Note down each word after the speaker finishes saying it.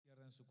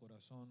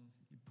corazón,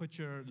 Put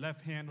your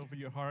left hand over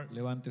your heart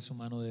levante su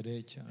mano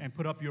derecha and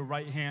put up your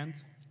right hand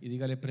y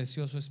dígale: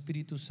 precioso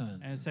Espíritu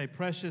Santo, and say,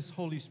 Precious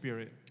Holy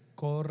Spirit,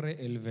 corre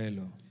el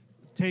velo,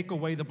 take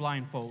away the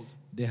blindfold.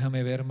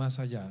 déjame ver más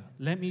allá.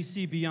 Let me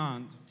see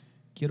beyond.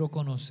 Quiero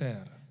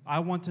conocer I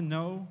want to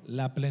know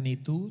la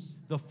plenitud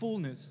the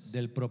fullness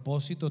del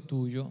propósito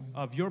tuyo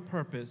of your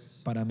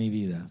purpose para mi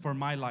vida. for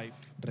my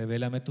life.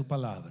 Revélame tu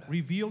palabra.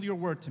 Reveal your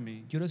word to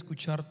me. Quiero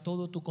escuchar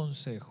todo tu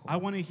consejo. I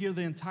want to hear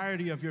the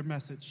entirety of your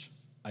message.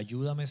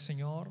 Ayúdame,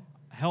 Señor,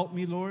 Help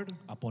me, Lord,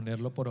 a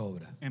ponerlo por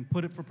obra. and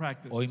put it for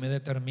practice. Hoy me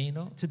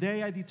determino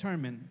Today I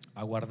determine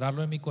a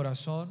guardarlo en mi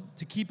corazón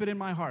to keep it in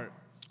my heart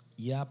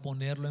y a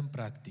ponerlo en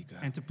práctica.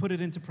 and to put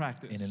it into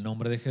practice. En el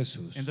nombre de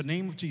Jesús. In the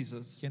name of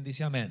Jesus. ¿Quién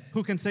dice amén?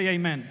 Who can say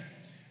amen?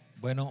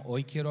 Bueno,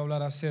 hoy quiero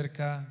hablar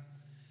acerca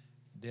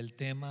del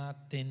tema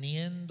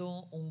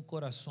teniendo un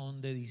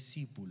corazón de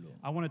discípulo.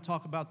 I want to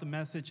talk about the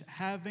message,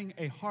 having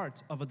a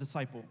heart of a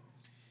disciple.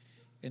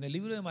 En el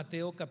libro de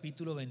Mateo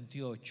capítulo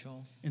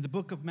 28, In the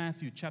book of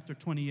Matthew, chapter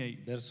 28,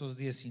 versos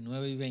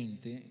 19 y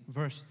 20,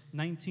 verse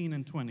 19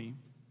 and 20,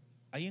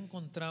 ahí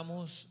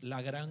encontramos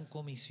la gran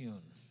comisión.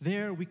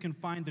 there we can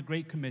find the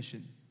Great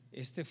Commission.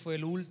 Este fue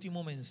el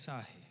último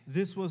mensaje,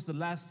 This was the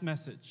last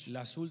message,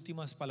 las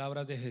últimas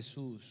palabras de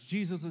Jesús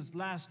Jesus'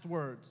 last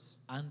words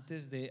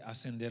antes de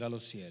ascender a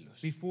los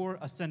cielos. before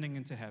ascending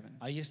into heaven.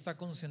 Ahí está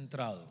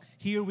concentrado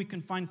Here we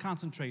can find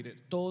concentrated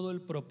todo el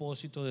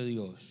propósito de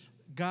Dios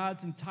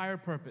God's entire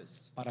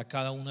purpose para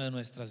cada una de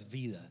nuestras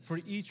vidas. for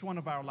each one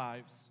of our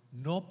lives.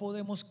 No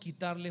podemos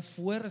quitarle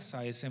fuerza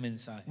a ese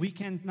mensaje. We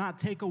cannot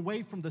take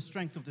away from the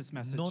strength of this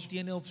message. No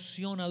tiene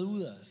opción a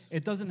dudas,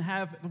 It doesn't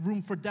have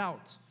room for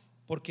doubt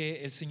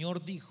porque el Señor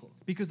dijo: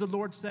 because the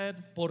Lord said,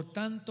 por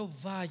tanto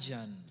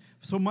vayan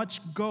so much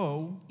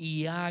go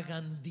y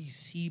hagan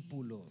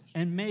discípulos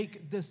and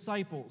make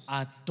disciples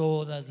a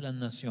todas las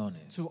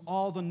naciones. to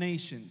all the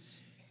nations.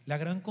 La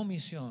gran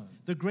comisión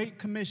The Great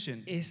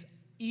Commission es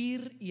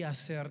ir y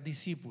hacer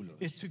discípulos.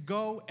 is to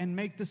go and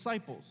make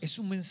disciples. Es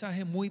un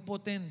mensaje muy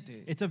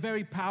potente It's a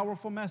very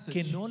powerful message,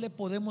 que no le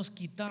podemos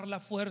quitar la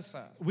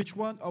fuerza.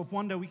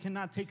 one that we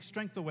cannot take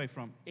strength away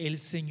from. El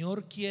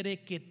Señor quiere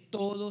que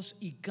todos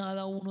y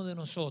cada uno de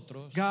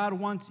nosotros God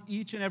wants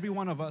each and every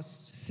one of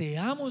us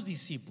seamos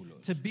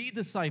discípulos, to be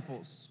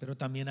disciples, pero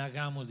también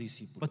hagamos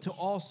discípulos. but to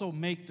also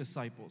make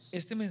disciples.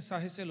 Este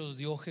mensaje se los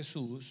dio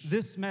Jesús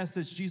This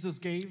message Jesus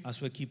gave a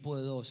su equipo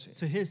de 12.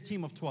 to his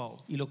team of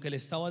 12. Y lo que le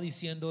estaba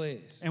diciendo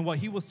es: And what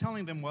he was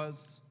telling them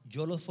was,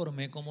 yo los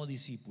formé como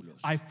discípulos.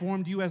 I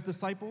formed you as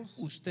disciples,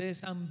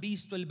 Ustedes han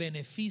visto el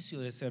beneficio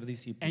de ser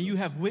discípulos. and you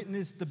have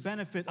witnessed the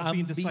benefit of Han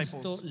being visto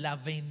disciples. la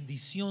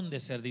bendición de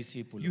ser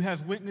discípulos. You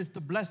have witnessed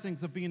the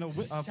blessings of being a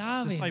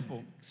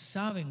disciple.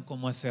 Saben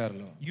cómo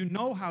hacerlo. You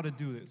know how to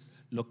do this.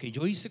 Lo que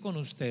yo hice con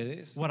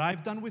ustedes, What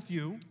I've done with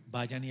you,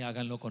 vayan y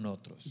háganlo con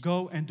otros.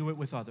 go and do it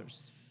with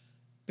others.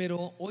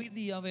 Pero hoy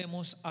día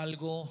vemos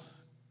algo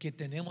que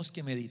tenemos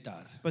que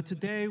meditar, But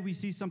today we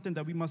see something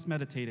that we must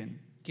meditate in,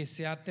 que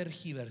se ha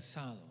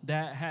tergiversado.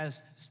 that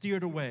has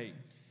steered away,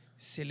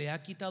 Se le ha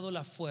quitado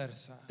la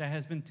fuerza that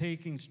has been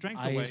taking strength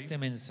a away este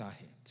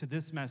mensaje. to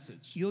this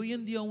message. Y hoy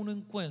en día uno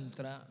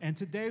encuentra And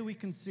today we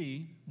can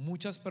see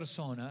muchas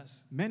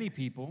personas many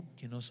people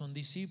que no son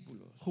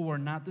discípulos, who are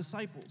not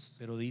disciples,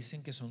 pero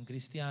dicen que son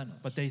cristianos.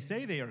 but they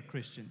say they are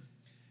Christian.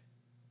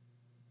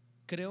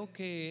 Creo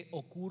que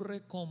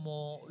ocurre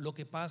como lo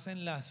que pasa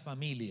en las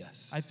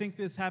familias. I think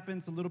this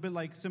happens a little bit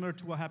like similar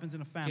to what happens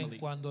in a Que family.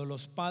 cuando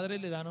los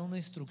padres le dan una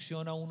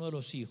instrucción a uno de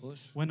los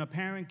hijos, When a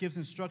parent gives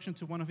instruction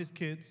to one of his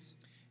kids,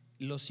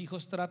 los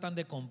hijos tratan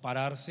de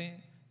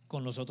compararse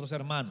con los otros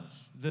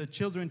hermanos. the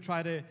children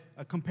try to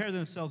compare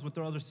themselves with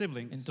their other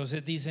siblings.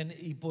 Entonces dicen: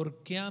 ¿y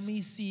por qué a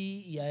mí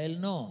sí y a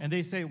él no? And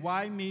they say,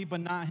 why me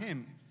but not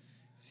him?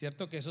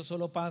 Cierto que eso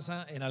solo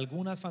pasa en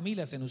algunas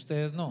familias, en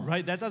ustedes no.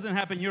 Right? That doesn't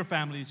happen in your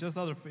families, just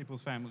other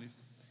people's families.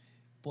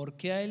 ¿Por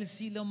qué a él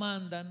sí lo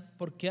mandan?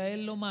 ¿Por qué a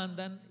él lo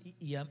mandan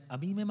y a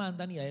mí me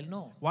mandan y a él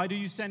no? Why do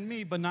you send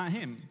me but not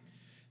him?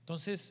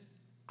 Entonces,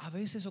 a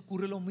veces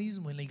ocurre lo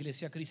mismo en la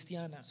iglesia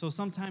cristiana. So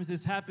sometimes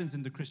this happens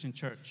in the Christian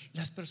church.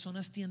 Las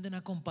personas tienden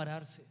a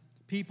compararse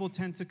People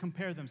tend to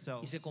compare y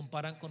themselves, se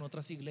comparan con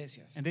otras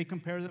iglesias, and they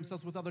compare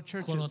themselves with other con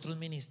churches, otros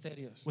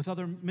ministerios. with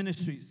other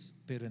ministries.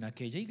 Pero en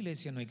aquella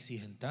iglesia no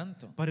exigen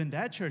tanto. But in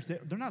that church,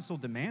 they're not so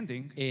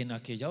demanding. En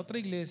aquella otra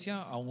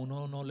iglesia a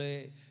uno no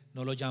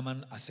lo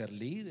llaman a ser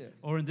líder.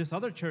 Or in this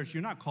other church,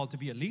 you're not called to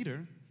be a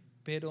leader.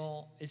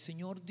 Pero el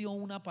Señor dio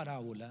una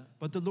parábola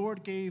But the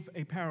Lord gave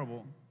a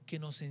parable que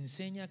nos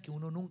enseña que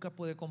uno nunca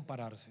puede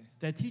compararse.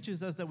 that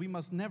teaches us that we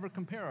must never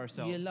compare Y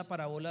ourselves. es la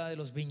parábola de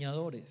los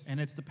viñadores, And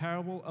it's the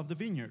parable of the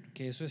vineyard.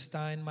 que eso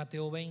está en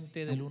Mateo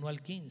 20 del 1 al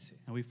 15.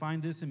 And we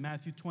find this in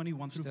Matthew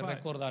 21 through Usted 5.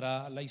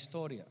 recordará la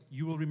historia.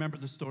 You will remember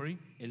the story.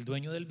 El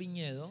dueño del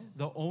viñedo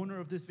The owner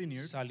of this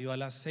vineyard, salió a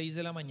las 6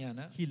 de la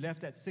mañana, he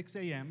left at 6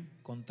 a.m.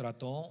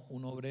 contrató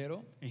un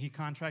obrero, and he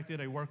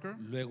contracted a worker.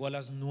 luego a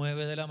las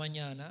 9 de la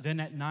mañana, Then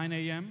at 9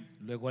 a.m.,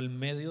 luego al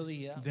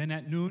mediodía then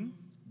at noon,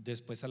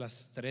 después a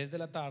las 3 de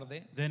la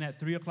tarde then at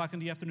 3 o'clock in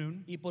the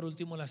afternoon, y por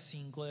último a las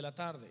 5 de la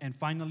tarde. and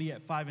finally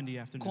at 5 in the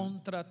afternoon.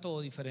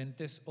 Contrató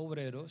diferentes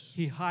obreros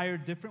He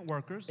hired different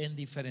workers en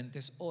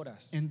diferentes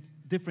horas. in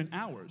different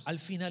hours. Al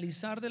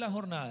finalizar de la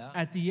jornada,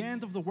 At the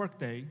end of the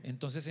workday,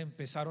 entonces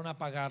empezaron a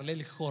pagarle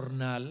el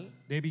jornal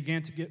they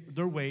began to get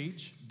their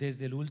wage,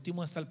 desde el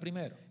último hasta el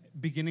primero.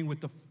 beginning with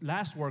the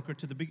last worker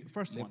to the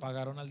first Le one.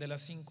 pagaron al de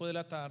las 5 de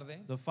la tarde,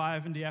 The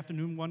 5 in the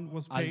afternoon one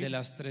was al de paid,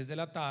 las 3 de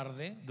la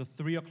tarde, the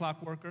 3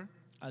 o'clock worker,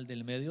 al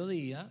del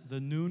mediodía, the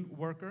noon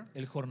worker,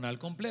 el jornal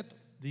completo.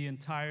 the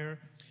entire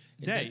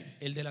El day.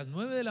 el de las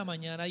 9 de la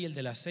mañana y el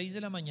de las 6 de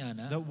la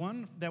mañana The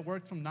one that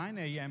worked from 9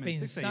 a.m. and 6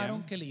 pensaron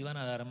a.m., que le iban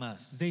a dar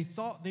más they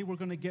thought they were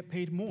going to get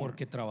paid more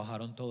porque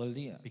trabajaron todo el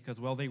día.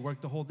 because, well, they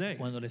worked the whole day.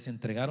 Cuando les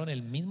entregaron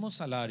el mismo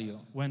salario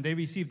When they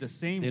received the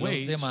same de los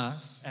wage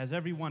demás, as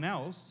everyone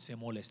else, se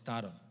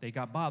molestaron they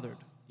got bothered.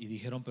 y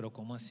dijeron, pero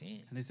 ¿cómo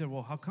así? And they said,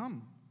 well, how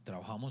come?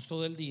 Trabajamos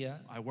todo el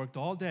día I worked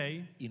all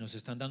day y nos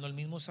están dando el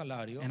mismo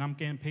salario and I'm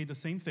getting paid the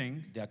same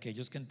thing de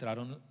aquellos que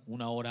entraron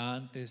 1 hora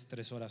antes,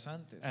 3 horas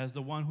antes. as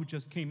the one who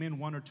just came in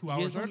 1 or 2 Y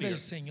hours es donde earlier. el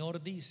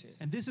Señor dice,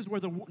 And this is where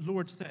the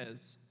Lord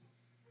says,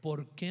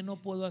 ¿por qué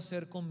no puedo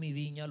hacer con mi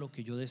viña lo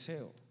que yo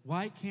deseo?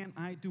 why can't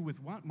I do with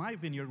my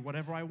vineyard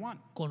whatever I want?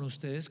 Con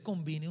ustedes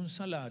combine un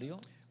salario,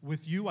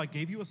 With you, I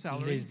gave you a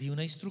salary, les di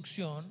una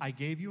instrucción I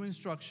gave you y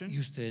instruction,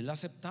 ustedes la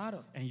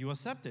aceptaron. and you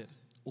accepted.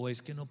 ¿O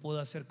es que no puedo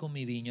hacer con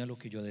mi viña lo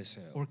que yo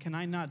deseo? Or can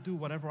I not do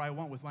whatever I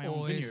want with my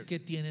 ¿O own es vineyard? que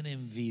tienen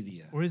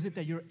envidia? Or is it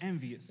that you're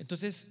envious?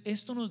 Entonces,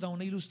 esto nos da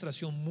una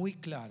ilustración muy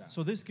clara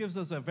So this gives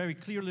us a very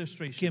clear que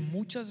illustration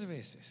muchas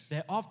veces,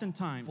 that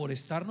oftentimes, por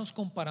estarnos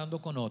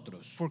comparando con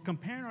otros, for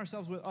comparing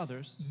ourselves with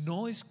others,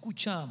 no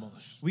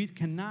escuchamos we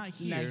cannot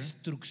la hear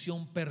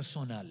instrucción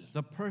personal,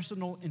 the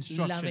personal la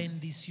instruction,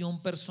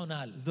 bendición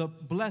personal, the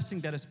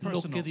blessing that is lo que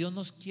personal, Dios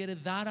nos quiere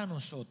dar a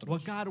nosotros,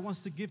 what God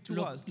wants to give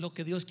to us, lo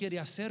que Dios quiere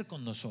hacer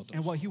con nosotros.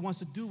 and what He wants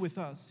to do with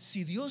us.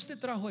 Si Dios te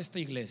trajo a esta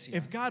iglesia,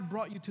 If God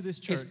brought you to this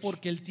es church,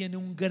 porque Él tiene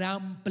un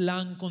gran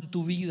plan con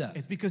tu vida.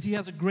 it's because He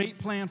has a great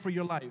plan for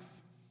your life.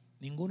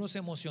 Ninguno se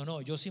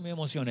emocionó, yo sí me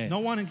emocioné. No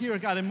one in here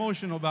got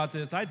emotional about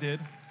this. I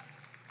did.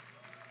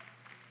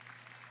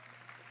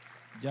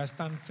 Ya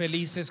están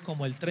felices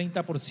como el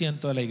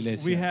 30% de la We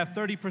iglesia. have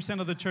 30%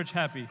 of the church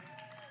happy.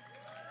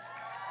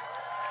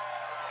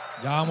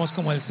 Ya vamos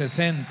como el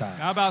 60%.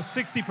 How about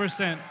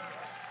 60%?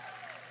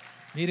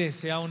 Mire,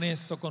 sea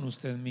honesto con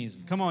usted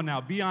mismo. Come on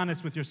now, be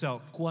honest with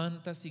yourself.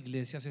 ¿Cuántas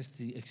iglesias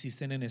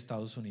existen en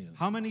Estados Unidos?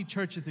 How many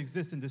churches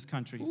exist in this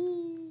country?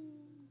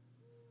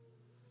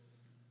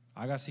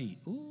 Haga así.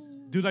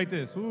 Do like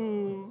this.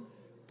 Ooh.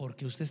 ¿Por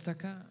qué usted está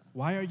acá?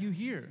 Why are you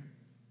here?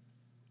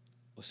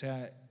 O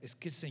sea, es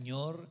que el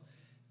Señor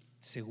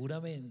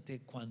seguramente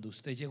cuando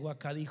usted llegó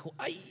acá dijo,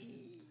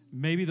 ¡ay!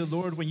 Maybe the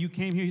Lord, when you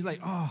came here, He's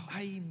like, oh,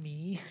 ¡Ay,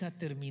 mi hija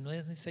terminó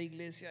en esa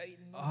iglesia! ¡Ay,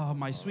 no! oh,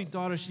 my sweet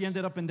daughter, she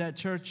ended up in that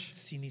church.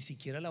 Si ni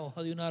siquiera la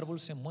hoja de un árbol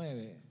se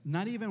mueve,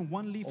 Not even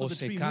one leaf O of the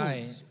se tree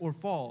cae. moves or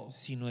falls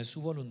si no es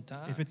su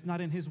voluntad. if it's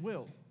not in His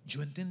will.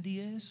 Yo entendí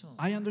eso.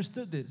 I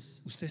understood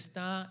this. Usted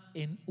está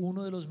en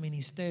uno de los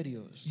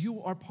ministerios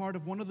You are part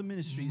of one of the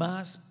ministries,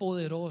 más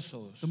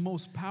poderosos the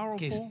most powerful,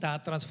 que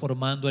está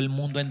transformando el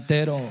mundo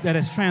entero. that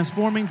is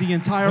transforming the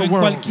entire No en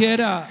world.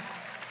 cualquiera.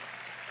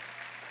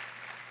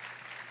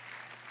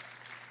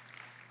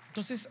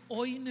 Entonces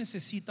hoy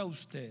necesita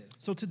usted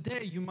So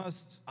today you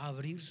must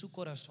abrir su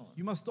corazón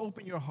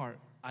open your heart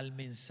al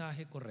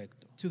mensaje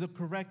correcto. to the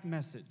correct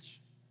message.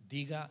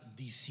 Diga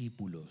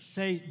discípulos.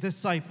 Say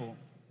disciple.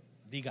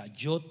 Diga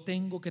yo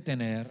tengo que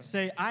tener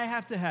Say I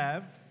have to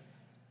have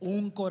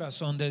un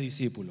corazón de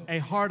discípulo. a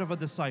heart of a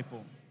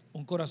disciple.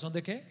 ¿Un corazón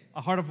de qué?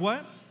 A heart of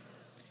what?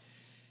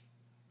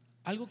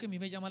 Algo que a mí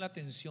me llama la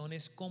atención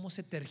es cómo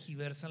se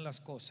tergiversan las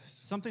cosas.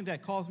 Something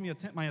that calls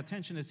my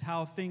attention is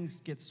how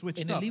things get switched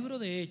En el up. libro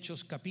de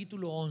Hechos,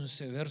 capítulo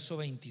 11, verso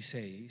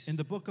 26, In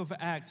the book of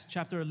Acts,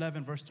 chapter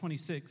 11, verse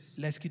 26,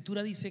 la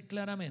escritura dice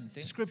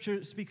claramente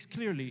Scripture speaks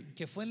clearly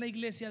que fue en la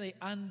iglesia de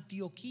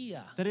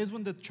Antioquía that is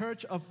when the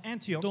church of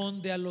Antioch,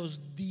 donde a los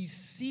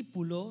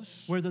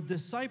discípulos where the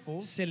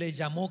disciples se les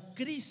llamó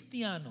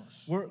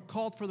cristianos were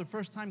called for the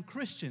first time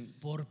Christians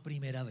por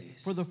primera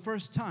vez. for the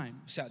first time.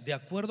 O sea, de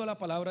acuerdo a la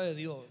palabra de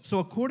Dios, So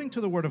according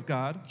to the word of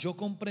God, yo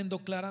comprendo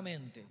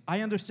claramente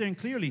I understand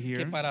clearly que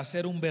here para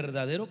ser un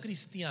verdadero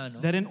cristiano,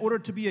 that in order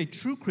to be a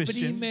true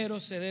Christian, primero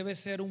se debe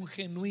ser un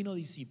genuino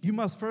discípulo. you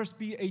must first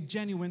be a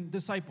genuine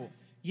disciple.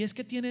 Y es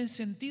que tiene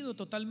sentido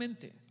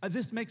totalmente.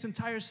 This makes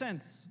entire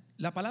sense.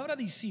 La palabra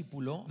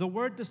discípulo The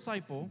word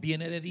disciple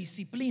viene de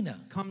disciplina.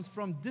 comes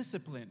from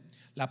discipline.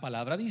 La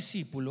palabra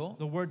discípulo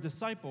The word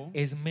disciple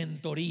es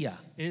mentoría.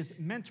 is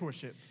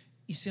mentorship.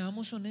 Y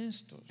seamos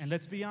honestos, And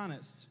let's be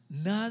honest,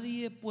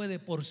 nadie puede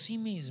por sí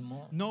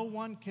mismo no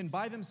one can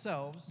by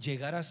themselves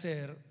llegar a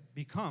ser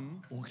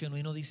become un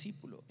genuino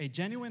discípulo. a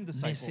genuine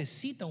disciple.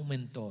 Necesita un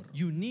mentor.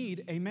 You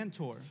need a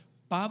mentor.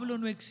 Pablo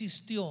no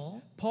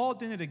existió Paul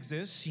didn't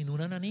exist sin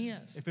un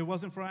Ananías. if it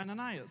wasn't for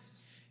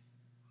Ananias.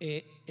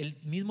 El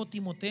mismo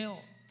Timoteo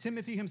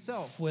Timothy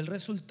himself fue el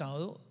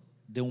resultado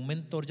de un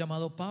mentor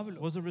llamado Pablo.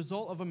 was a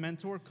result of a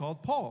mentor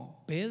called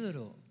Paul.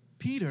 Pedro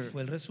Peter,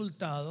 fue el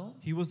resultado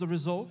he was the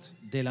result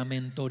de la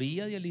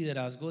mentoría y el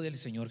liderazgo del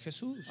Señor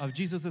Jesús. of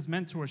Jesus'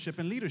 mentorship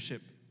and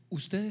leadership.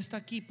 Usted está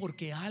aquí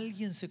porque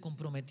alguien se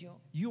comprometió.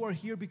 You are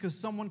here because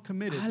someone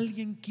committed.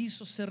 Alguien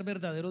quiso ser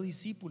verdadero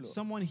discípulo.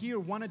 Someone here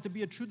wanted to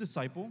be a true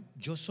disciple.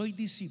 Yo soy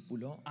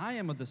discípulo I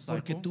am a porque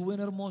disciple tuve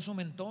un hermoso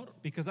mentor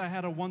because I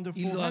had a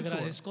wonderful y lo mentor.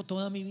 agradezco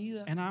toda mi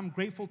vida. And I'm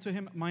grateful to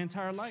him my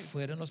entire life.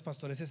 Fueron los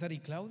pastores César y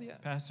Claudia.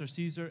 Pastor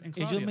Caesar and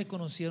Ellos Claudia. me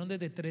conocieron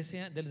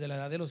desde la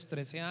edad de los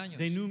 13 años.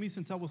 They knew me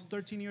since I was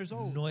 13 years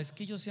old. No es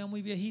que yo sea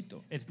muy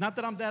viejito, It's not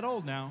that I'm that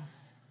old now.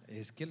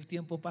 es que el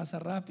tiempo pasa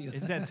rápido.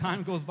 It's that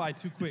time goes by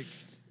too quick.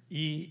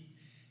 Y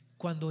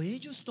cuando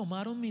ellos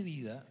tomaron mi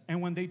vida, And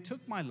when they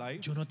took my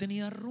life, yo no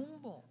tenía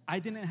rumbo, I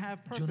didn't have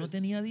yo no purpose.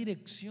 tenía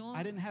dirección,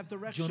 I didn't have yo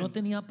direction. no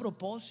tenía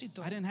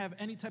propósito. I didn't have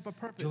any type of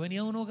purpose. Yo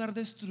venía de un hogar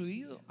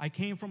destruido. I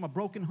came from a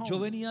broken home. Yo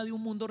venía de un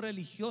mundo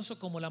religioso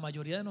como la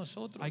mayoría de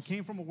nosotros. I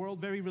came from a world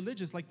very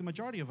religious like the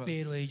majority of us.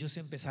 Pero ellos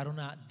empezaron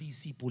a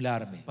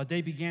disipularme. But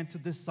they began to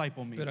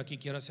disciple me. Pero aquí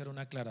quiero hacer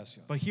una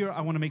aclaración. But here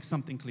I want to make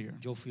something clear.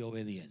 Yo fui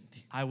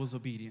obediente. I was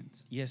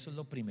obedient. Y eso es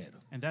lo primero.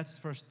 And that's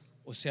first.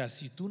 O sea,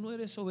 si tú no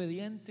eres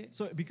obediente,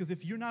 So because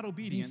if you're not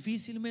obedient,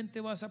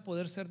 difícilmente vas a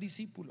poder ser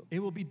discípulo. it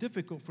will be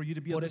difficult for you to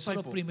be a Por eso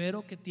lo disciple.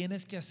 primero que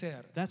tienes que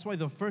hacer That's why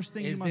the first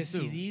thing you es must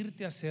do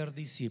decidirte a ser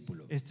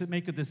discípulo. is to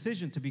make a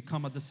decision to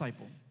become a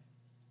disciple.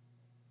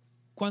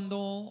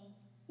 Cuando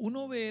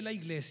uno ve la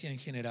iglesia en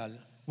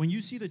general, When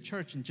you see the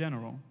church in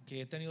general, que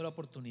he tenido la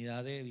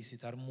oportunidad de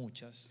visitar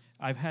muchas,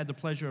 I've had the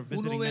pleasure of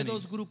uno visiting ve many.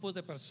 dos grupos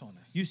de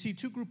personas. You see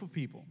two groups of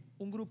people.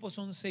 Un grupo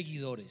son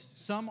seguidores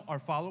Some are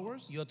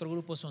followers y otro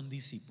grupo son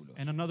discípulos.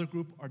 and another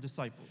group are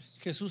disciples.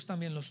 Jesús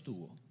también los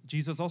tuvo.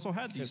 Jesus also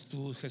had these.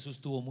 Jesús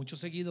tuvo muchos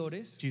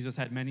seguidores Jesus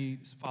had many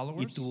y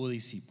followers tuvo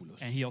discípulos.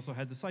 and he also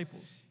had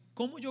disciples.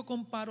 ¿Cómo yo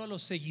comparo a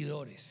los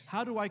seguidores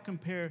How do I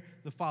compare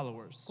the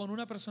followers? con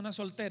una persona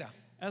soltera?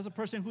 As a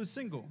person who is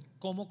single,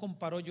 ¿Cómo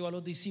comparo yo a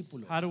los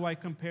discípulos how do I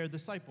compare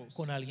disciples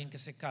con alguien que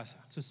se casa?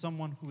 to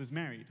someone who is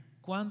married?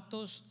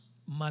 ¿Cuántos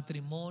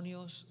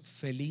matrimonios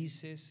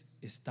felices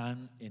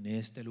están en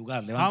este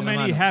lugar? How Levanten la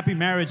many mano. happy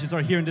marriages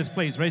are here in this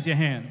place? Raise your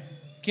hand.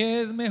 ¿Qué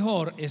es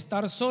mejor,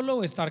 estar solo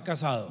o estar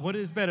casado? What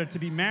is better, to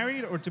be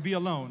married or to be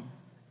alone?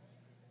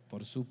 Por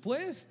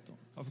supuesto,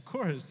 Of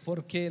course.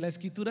 porque la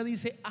escritura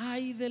dice,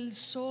 ay del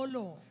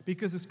solo.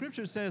 Because the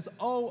scripture says,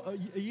 oh,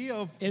 ye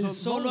of El the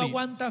solo lonely,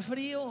 aguanta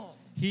frío.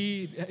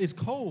 he is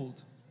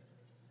cold.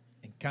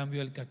 En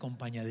cambio, el que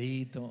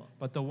acompañadito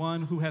But the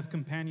one who has está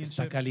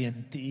companionship,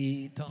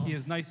 calientito. he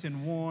is nice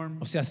and warm.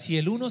 O sea, si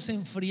el uno se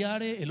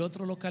enfriare, el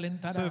otro lo So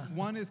calentará. if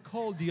one is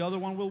cold, the other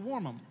one will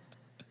warm him.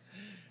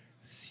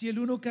 Si el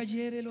uno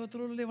cayere, el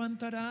otro lo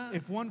levantará.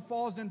 If one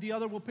falls, then the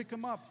other will pick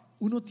him up.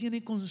 Uno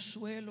tiene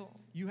consuelo,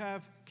 You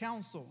have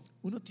counsel,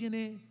 uno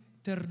tiene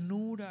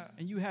ternura,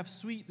 and you have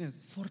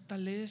sweetness,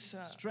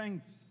 fortaleza,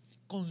 strength.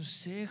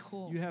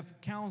 consejo. You have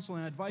counsel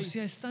and O advice.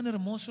 sea, es tan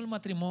hermoso el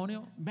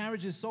matrimonio.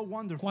 Marriage is so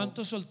wonderful.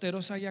 ¿Cuántos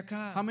solteros hay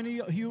acá? How many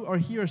of you are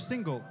here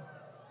single?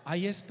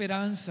 Hay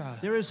esperanza.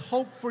 There is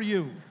hope for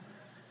you.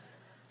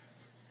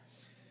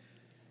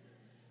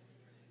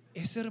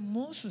 Es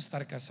hermoso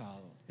estar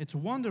casado. It's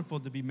wonderful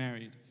to be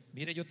married.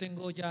 Mire, yo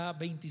tengo ya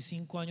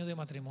 25 años de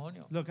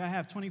matrimonio. Look, I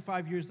have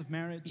 25 years of Y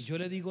marriage. yo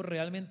le digo,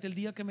 realmente el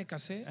día que me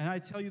casé, And I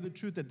tell you the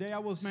truth, the day I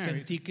was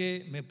married, sentí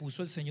que me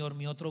puso el Señor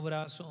mi otro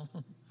brazo,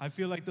 I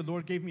feel like the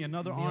Lord gave me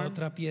another mi arm,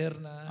 otra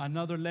pierna,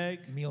 another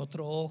leg, mi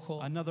otro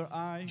ojo. another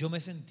eye. Yo me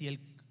sentí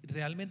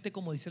realmente,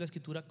 como dice la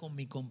escritura, con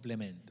mi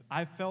complemento.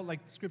 I felt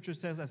like Scripture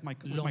says as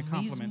with Lo my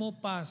complement.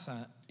 mismo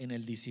pasa en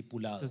el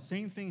discipulado. The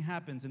same thing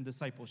happens in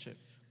discipleship.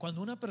 Cuando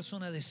una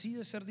persona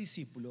decide ser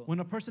discípulo, When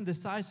a person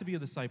decides to be a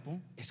disciple,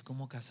 es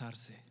como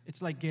casarse.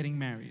 it's like getting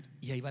married.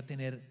 Y ahí va a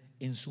tener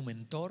en su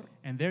mentor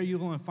And there you're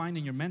going to find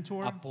in your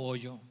mentor,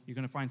 apoyo, you're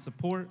going to find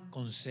support,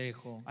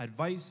 consejo,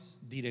 advice,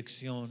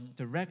 dirección,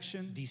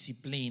 direction,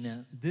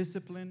 disciplina,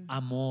 discipline,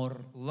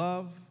 amor,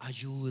 love,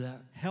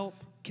 ayuda. help.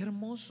 Qué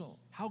hermoso.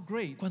 How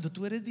great Cuando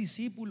tú eres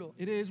discípulo,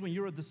 it is when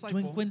you're a tú disciple,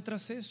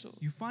 encuentras eso.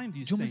 you find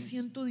these Yo me things.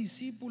 siento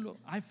discípulo.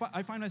 I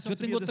find myself Yo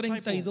to be a tengo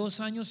disciple. 32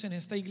 años en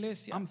esta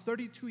iglesia I'm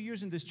 32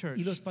 years in this church.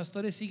 y los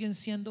pastores siguen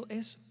siendo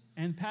eso,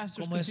 And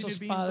pastors como continue esos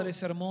being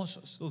padres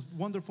hermosos. those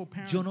wonderful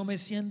parents. Yo no me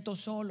siento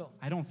solo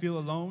I don't feel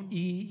alone,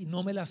 y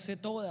no me las sé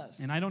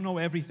todas. and I don't know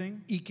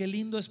everything. Y qué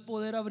lindo es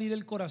poder abrir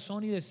el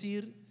corazón y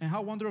decir, And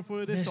how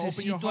wonderful it is to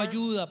open your necesito heart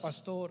ayuda,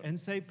 pastor. and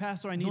say,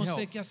 Pastor, I need No help.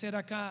 sé qué hacer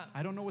acá.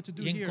 I don't know what to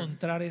do Y here.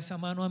 encontrar esa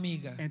mano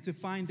amiga, And to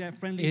find that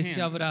friendly ese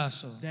hand,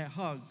 abrazo, that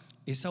hug,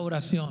 esa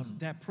oración.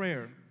 that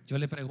prayer. Yo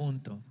le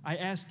pregunto, I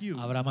ask you,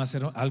 ¿habrá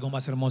algo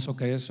más hermoso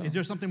que eso? is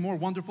there something more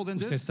wonderful than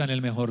Usted this? está en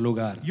el mejor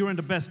lugar. You're in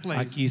the best place.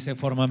 Aquí se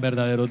forman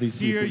verdaderos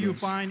Here you discípulos.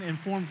 find and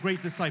form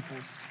great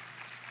disciples.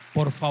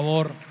 Por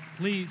favor,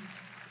 Please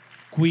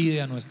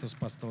cuide a nuestros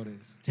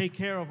pastores. take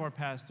care of our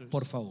pastors.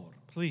 Por favor,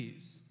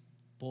 Please,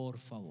 por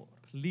favor,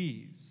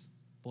 please,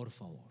 por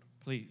favor.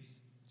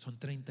 please. Son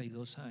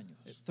 32 años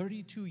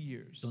 32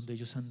 years donde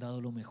ellos han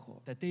dado lo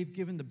mejor, that they've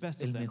given the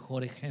best el of them,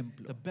 mejor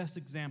ejemplo, the best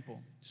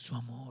example, su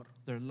amor,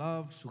 their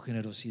love, su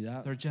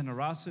generosidad. their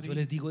generosity. Yo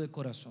les digo de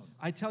corazón,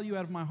 I tell you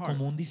out of my heart,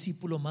 como un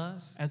discípulo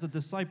más as a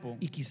disciple,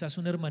 y quizás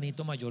un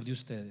hermanito mayor de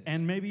ustedes,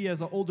 and maybe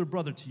as an older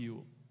brother to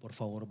you, por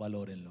favor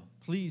valórenlo.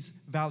 please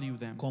value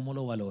them. ¿Cómo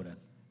lo valoran?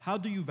 How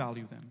do you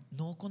value them?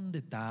 No con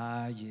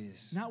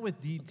detalles, Not with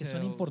que son details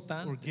or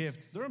importantes.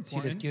 gifts. They're Si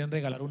les important. quieren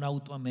regalar un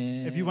auto,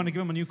 amén. If you want to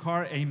give them a new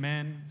car,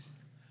 amen.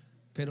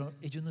 Pero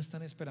ellos no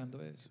están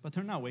esperando eso. But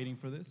they're not waiting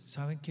for this.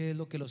 ¿Saben qué es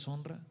lo que los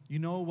honra? You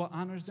know what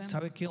honors them?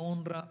 ¿Sabe qué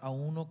honra a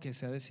uno que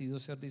se ha decidido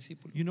ser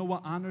discípulo? You know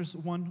what honors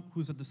one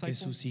who's a Que disciple?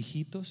 sus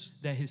hijitos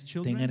That his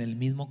tengan children el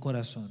mismo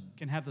corazón,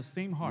 can have the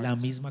same heart, la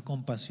misma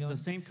compasión the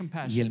same y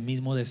compassion, el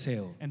mismo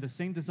deseo and the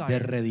same de desire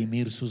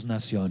redimir sus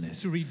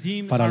naciones to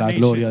redeem para our la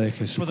gloria de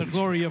nations for the Jesucristo.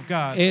 glory of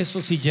God.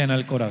 Eso sí llena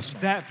el corazón.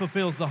 That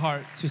fulfills the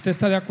heart. Si usted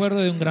está de acuerdo,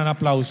 de un gran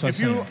aplauso al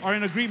If you Señor. are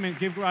in agreement,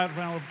 give God a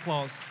round of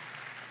applause.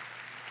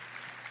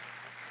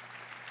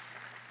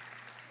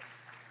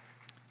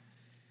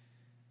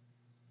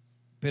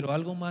 Pero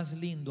algo más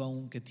lindo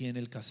aún que tiene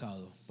el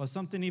casado But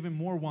something even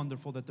more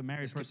wonderful that the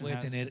married es que person puede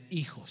has tener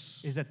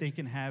hijos. is that they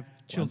can have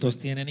 ¿Cuántos children.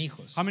 tienen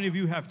hijos? How many of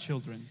you have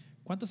children?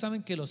 ¿Cuántos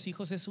saben que los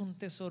hijos es un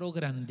tesoro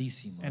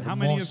grandísimo, And how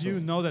many of hermoso, you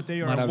know that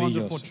they are a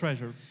wonderful maravilloso?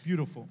 treasure,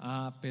 beautiful?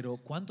 Pero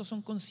 ¿cuántos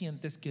son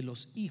conscientes que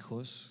los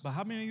hijos But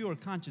how many of you are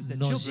conscious that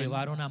nos children,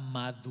 llevaron a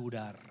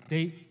madurar?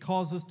 they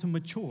cause us to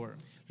mature?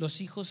 Los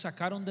hijos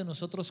sacaron de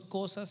nosotros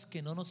cosas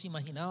que no nos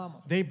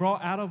imaginábamos. They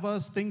brought out of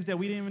us things that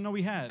we didn't even know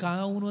we had.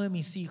 Cada uno de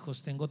mis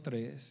hijos, tengo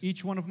 3,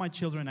 Each one of my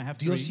children, I have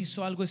Dios 3,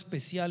 hizo algo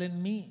especial en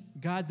mí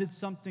God did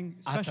something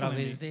a special in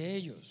me través de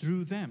ellos.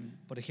 through them.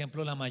 Por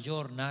ejemplo, la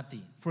mayor,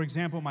 Nati, For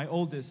example, my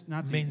oldest, me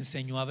Nati,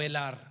 enseñó a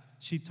velar.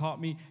 she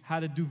taught me how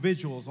to do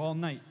visuals all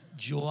night.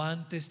 Yo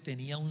antes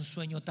tenía un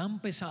sueño tan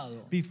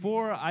pesado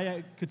Before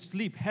I could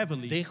sleep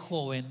heavily de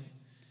joven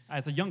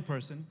as a young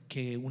person,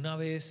 que una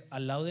vez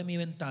al lado de mi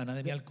ventana,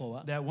 de mi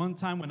alcoba, that one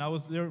time when I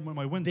was there with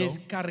my window,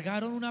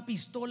 descargaron una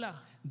pistola,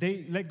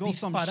 they let go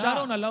some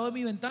dispararon al shots, lado de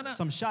mi ventana.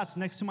 some shots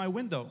next to my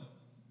window.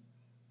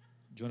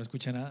 Yo no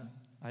escuché nada.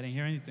 I didn't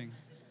hear anything.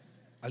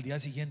 Al día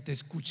siguiente,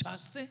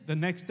 ¿escuchaste? The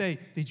next day,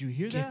 did you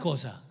hear ¿Qué that?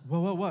 cosa?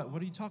 What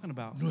are you talking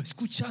about? ¿No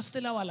escuchaste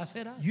la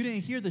balacera? You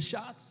didn't hear the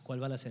shots? ¿Cuál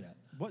balacera?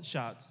 What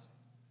shots?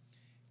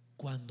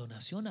 Cuando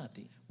nació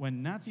Nati,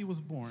 When Nati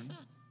was born,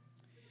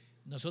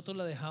 nosotros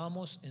la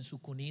dejábamos en su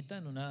cunita,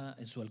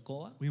 en su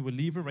alcoba, we would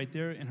leave her right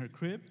there in her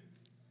crib,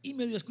 y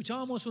medio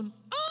escuchábamos un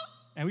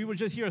and we would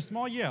just hear a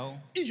small yell,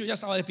 y yo ya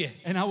estaba de pie,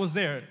 and I was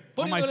there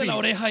on my poniéndole la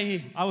feet. oreja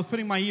ahí. I was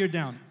putting my ear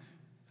down.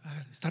 A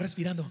ver, ¿está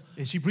respirando?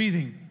 Is she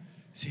breathing?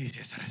 Sí,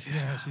 ya está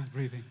respirando. Yeah, she's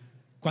breathing.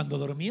 Cuando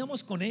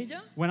dormíamos con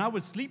ella, When I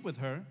would sleep with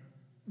her,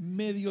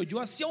 medio yo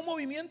hacía un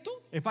movimiento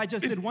if I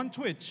just did one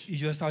twitch, y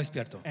yo estaba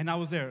despierto. and I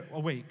was there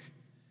awake.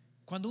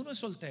 Cuando uno es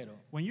soltero,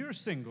 When you're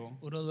single,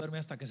 uno duerme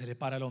hasta que se le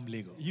para el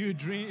ombligo. you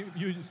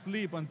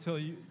sleep until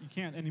you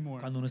can't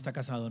anymore. Cuando uno está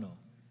casado, no.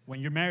 When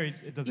you're married,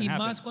 it doesn't Y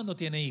happen. más cuando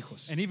tiene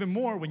hijos. And even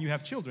more when you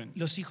have children.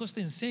 Los hijos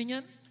te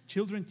enseñan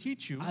Children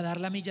teach you a dar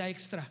la milla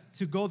extra,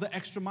 to go the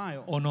extra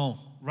mile, ¿o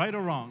no? right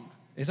or wrong.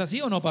 ¿Es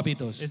así o no,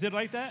 papitos? Is it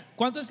like that?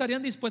 ¿Cuántos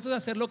estarían dispuestos a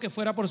hacer lo que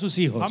fuera por sus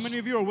hijos? How many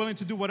of you are willing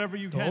to do whatever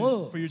you can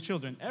Todo. for your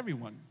children?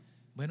 Everyone.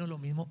 Bueno, lo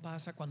mismo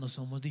pasa cuando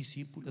somos The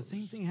discípulos.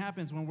 same thing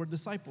happens when we're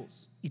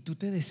disciples. Y tú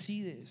te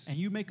decides And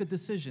you make a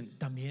decision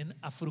también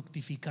a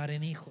fructificar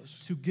en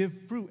hijos to give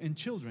fruit in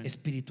children, in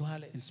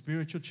espirituales.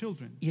 spiritual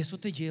children. Y eso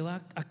te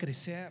lleva a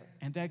crecer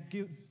And that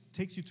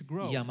takes you to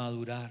grow y a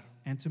madurar.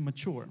 and to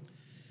mature.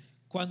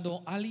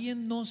 Cuando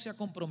alguien no se ha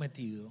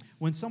comprometido,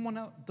 When someone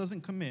else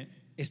doesn't commit,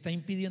 está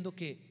impidiendo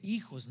que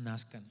hijos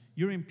nazcan,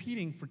 you're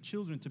impeding for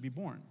children to be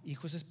born,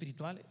 hijos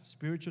espirituales.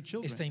 spiritual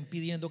children. Está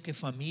impidiendo que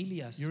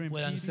familias You're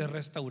puedan impeding- ser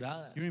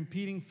restauradas, You're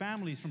impeding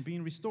families from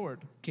being restored,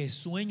 que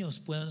sueños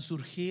puedan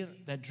surgir.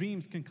 that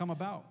dreams can come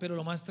about. Pero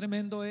lo más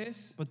tremendo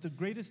es But the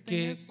greatest thing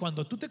que is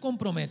cuando tú te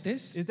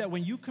comprometes, that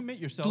when you commit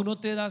tú yourself, no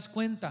te das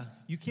cuenta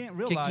you can't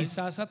que realize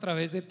quizás a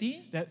través de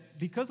ti that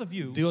because of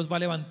you, Dios va a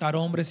levantar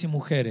hombres y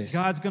mujeres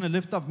God's going to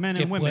lift up men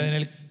que and pueden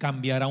women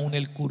cambiar aún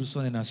el curso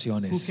de who can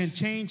naciones.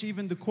 change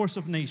even the course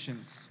of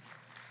nations.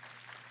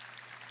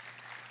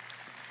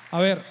 A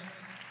ver,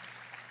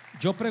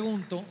 yo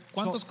pregunto,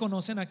 ¿cuántos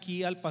conocen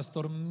aquí al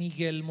pastor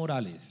Miguel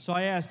Morales? So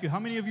I ask you, how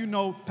many of you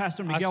know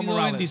Pastor ¿Ha Miguel sido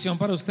Morales? bendición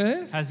para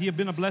ustedes? Has he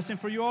been a blessing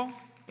for you all?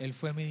 Él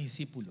fue mi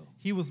discípulo.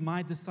 He was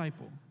my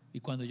disciple. Y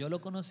cuando yo lo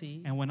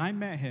conocí, And when I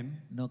met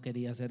him, no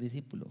quería ser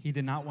discípulo. he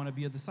did not want to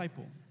be a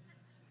disciple.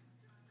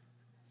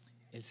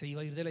 Él se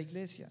iba a ir de la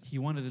iglesia. He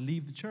wanted to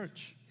leave the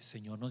church. El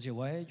Señor nos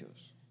llevó a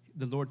ellos.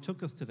 The Lord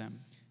took us to them.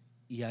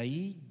 Y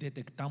ahí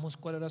detectamos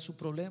cuál era su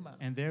problema.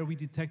 And there we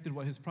detected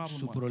what his problem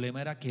Su was.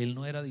 problema era que él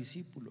no era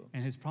discípulo.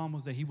 And his problem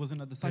was that he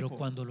wasn't a Pero disciple.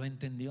 cuando lo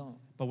entendió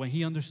But when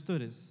he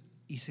understood us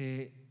y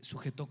se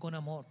sujetó con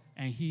amor,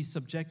 And he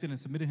subjected and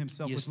submitted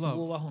himself y with estuvo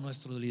love. bajo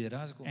nuestro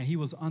liderazgo, And he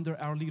was under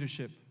our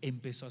leadership.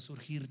 empezó a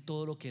surgir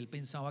todo lo que él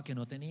pensaba que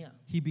no tenía.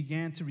 He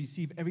began to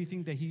receive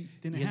everything that he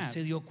didn't Y él have.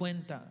 se dio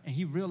cuenta And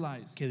he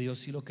realized que Dios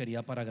sí lo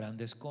quería para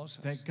grandes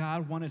cosas. that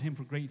God wanted him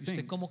for great ¿Y usted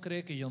things. cómo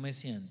cree que yo me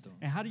siento?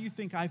 And how do you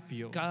think I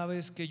feel? Cada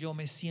vez que yo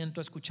me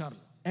siento a escucharlo,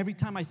 Every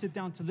time I sit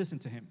down to listen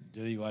to him,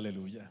 yo digo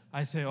aleluya.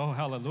 I say, oh,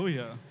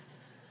 hallelujah.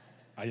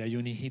 Ahí hay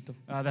un hijito.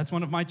 That's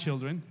one of my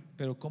children.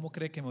 Pero ¿cómo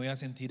cree que me voy a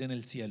sentir en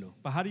el cielo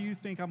But how do you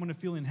think I'm going to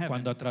feel in heaven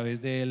cuando a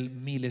través de él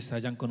miles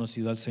hayan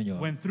conocido al Señor?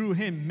 when through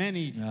him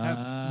many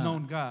have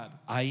known God?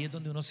 Ahí es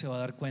donde uno se va a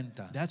dar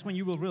cuenta. That's when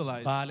you will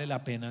realize Vale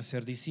la pena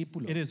ser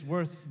discípulo. it is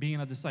worth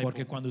being a disciple.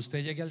 Porque cuando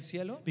usted llegue al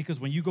cielo,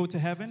 Because when you go to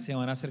heaven, se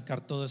van a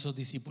acercar todos esos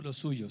discípulos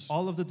suyos.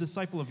 all of the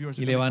disciples of yours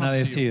Y are le going van a to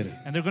come to you.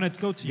 decir, And they're going to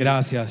go to you.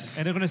 Gracias.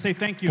 And they're going to say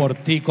thank you. Por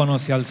ti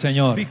conocí al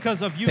Señor.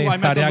 Because of you, Te I met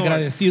estaré the Lord.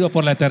 agradecido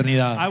por la I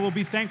eternidad. will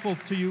be thankful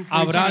to you for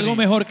 ¿Habrá algo eternity.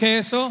 mejor que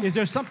eso? Is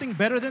there something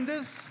better than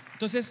this?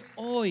 Entonces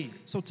hoy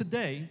So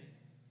today,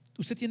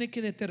 usted tiene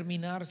que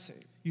determinarse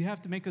you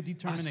have to make a a ser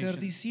determination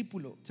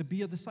discípulo. to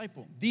be a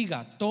disciple.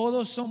 Diga,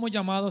 todos somos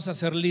llamados a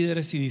ser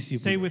líderes y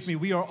Say with discípulos. me,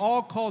 we are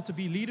all called to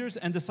be leaders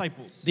and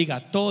disciples.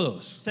 Diga,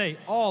 todos. Say,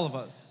 all of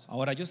us.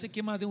 Ahora, yo sé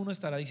que más de uno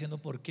estará diciendo,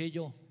 ¿por qué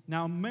yo?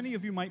 Now, many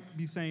of you might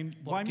be saying,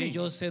 why ¿Por qué me?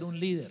 yo ser un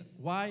líder?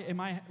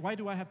 Why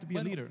do I have to be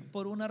a Bueno, leader?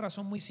 por una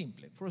razón muy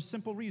simple. For a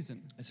simple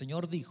reason. El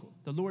Señor dijo,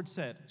 The Lord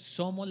said,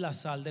 somos la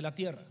sal de la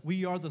tierra.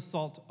 we are the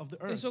salt of the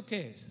earth. ¿Eso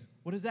qué es?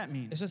 What does that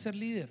mean? Eso es ser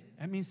líder.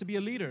 That means to be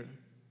a leader.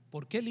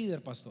 ¿Por qué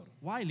líder, pastor?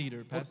 Why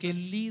leader, Porque pastor?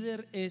 el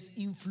líder es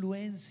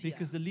influencia.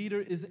 Because the leader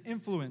is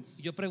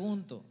influence. Yo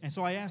pregunto, And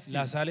so I ask you,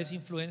 ¿la sal es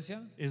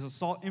influencia? is a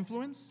salt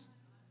influence?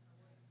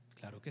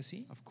 Claro que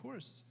sí. Of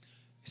course.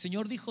 El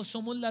Señor dijo,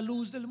 somos la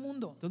luz del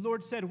mundo. The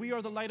Lord said, we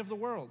are the light of the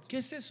world. ¿Qué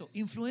es eso?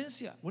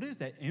 Influencia. What is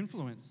that?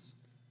 Influence.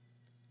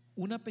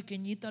 Una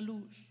pequeñita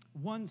luz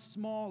One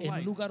small en un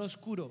light lugar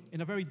oscuro.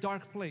 in a very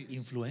dark place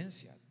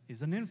Influencia.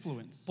 is an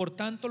influence. Por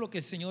tanto, lo que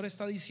el Señor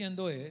está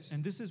diciendo es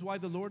And this is why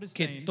the Lord is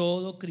que saying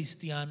todo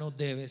cristiano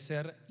debe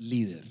ser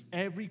líder.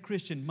 every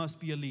Christian must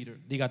be a leader.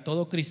 Diga,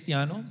 todo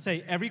cristiano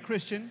Say, every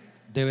Christian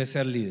debe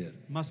ser líder.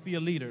 must be a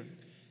leader.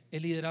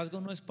 El liderazgo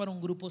no es para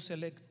un grupo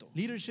selecto,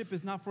 Leadership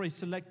is not for a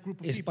select group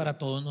of es people. para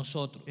todos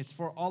nosotros. It's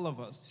for all of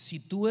us. Si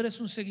tú eres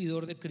un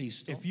seguidor de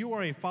Cristo, If you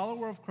are a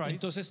follower of Christ,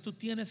 entonces tú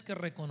tienes que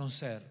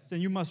reconocer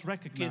then you must que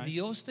recognize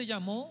Dios te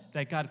llamó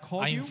that God a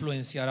called you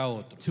influenciar a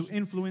otros. to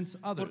influence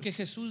others. Porque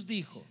Jesús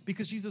dijo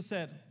Because Jesus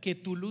said que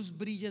tu luz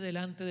brille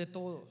delante de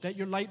todos that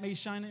your light may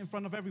shine in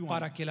front of everyone,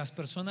 para que las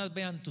personas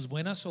vean tus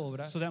buenas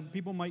obras so that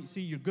people might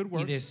see your good y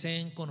works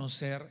deseen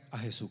conocer a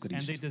and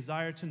Jesucristo. they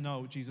desire to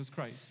know Jesus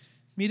Christ.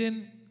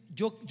 Miren,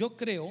 yo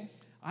creo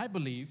I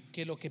believe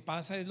que lo que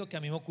pasa es lo que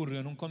a mí me ocurrió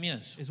en un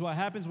comienzo. is what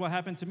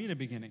happened to me in the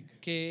beginning.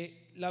 Que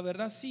la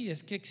verdad sí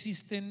es que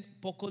existen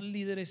pocos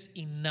líderes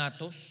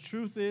innatos,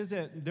 Truth is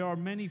that there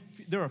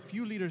are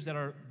few leaders that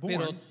are born,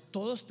 pero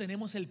todos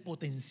tenemos el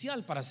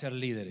potencial para ser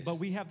líderes. but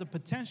we have the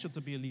potential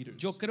to be leaders.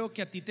 Yo creo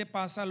que a ti te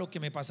pasa lo que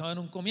me pasaba en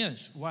un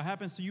comienzo, What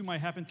happens to you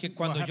might happen to que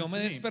cuando what yo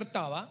happened me to me.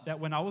 despertaba That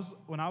when I was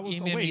y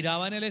me awake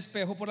miraba en el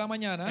espejo por la and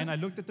mañana, I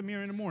looked at the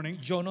mirror in the morning,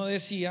 yo no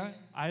decía,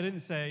 I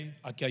didn't say,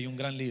 aquí hay un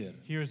gran líder.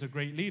 here is a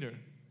great leader.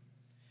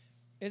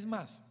 Es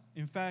más,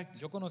 In fact,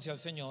 yo conocí al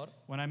Señor,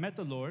 when I met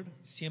the Lord,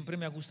 siempre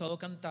me ha gustado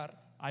cantar,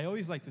 I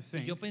always liked to y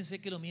sing, yo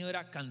pensé que lo mío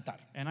era cantar.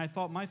 and I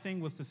thought my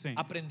thing was to sing.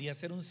 Aprendí a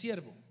ser un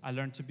siervo, I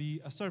learned to be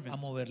a servant, a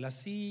mover las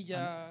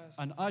sillas,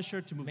 an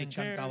usher to move me the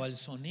encantaba el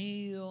chairs.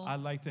 sonido, I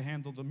like to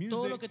handle the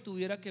todo lo music, que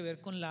tuviera que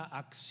ver con la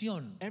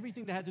acción,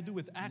 everything that had to do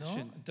with ¿no?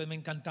 action. Entonces me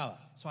encantaba.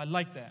 So I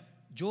liked that.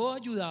 Yo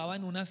ayudaba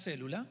en una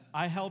célula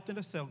I helped in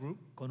a cell group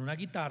con una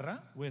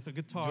guitarra, with a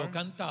yo guitar.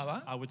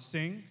 cantaba. I would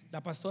sing.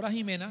 La pastora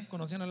Jimena,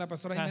 ¿conocen a la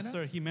pastora Jimena?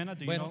 Pastor Jimena,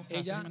 do you Bueno, know Pastor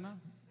ella Jimena?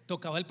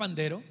 tocaba el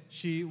pandero,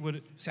 She would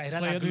o sea, era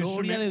play la the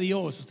gloria de instrument,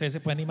 Dios, ustedes se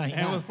pueden and it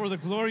imaginar. was for the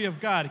glory of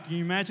God. Can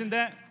you imagine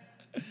that?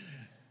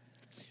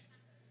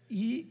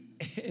 Y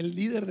el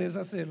líder de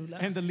esa célula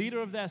And the leader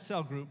of that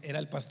cell group era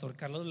el pastor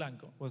Carlos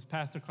Blanco. was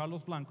Pastor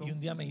Carlos Blanco. Y un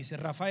día me dice,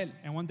 Rafael,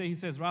 And one day he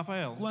says,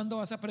 Rafael, ¿cuándo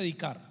vas a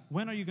predicar?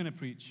 when are you going to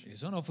preach?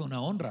 Eso no fue una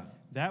honra.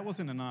 That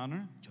wasn't an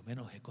honor. Yo me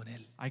enojé con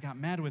él, I got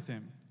mad with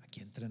him,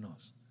 aquí entre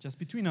nos. just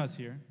between us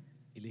here.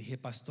 Y le dije,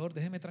 pastor,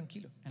 déjeme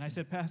tranquilo. And I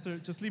said, Pastor,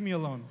 just leave me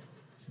alone.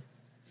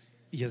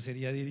 Y yo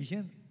sería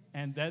dirigente.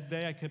 And that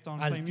day I kept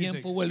on Al playing music.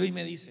 tiempo vuelve y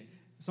me dice,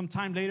 Some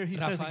time later he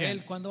says Rafael,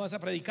 again, ¿cuándo vas a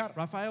predicar?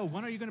 Rafael,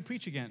 when are you going to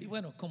preach Y again?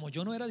 bueno, como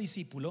yo no era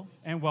discípulo,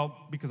 And well,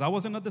 because I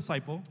wasn't a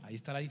disciple, ahí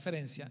está la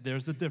diferencia.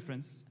 there's a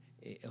difference.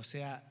 O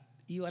sea,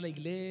 iba a la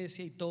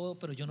iglesia y todo,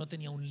 pero yo no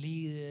tenía un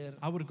líder.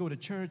 I would go to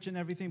church and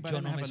everything, but I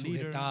Yo didn't no me have a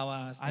leader.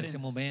 sujetaba hasta I ese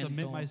didn't momento.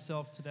 submit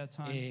myself to that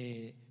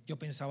time. Yo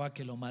pensaba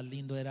que lo más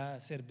lindo era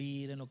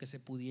servir en lo que se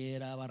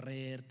pudiera,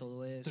 barrer,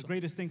 todo The eso.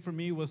 greatest thing for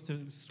me was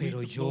to sweep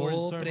Pero the floor and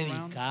yo serve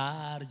around.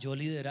 predicar, yo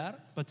liderar,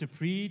 But to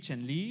preach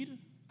and lead,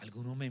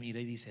 Alguno me mira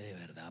y dice, ¿de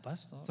verdad,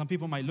 pastor? Some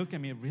people might look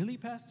at me, really,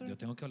 Pastor? Yo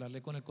tengo que hablarle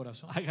con el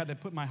corazón. I got to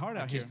put my heart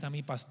out Aquí here. está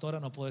mi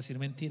pastora, no puedo decir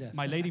mentiras.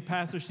 My lady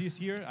pastor, she's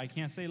here. I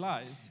can't say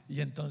lies. Y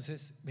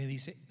entonces me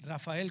dice,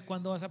 Rafael,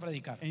 ¿cuándo vas a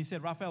predicar? And he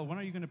said, Raphael, when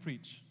are you going to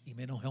preach? Y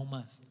me enojé aún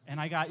más. And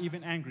I got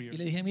even angrier. Y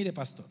le dije, mire,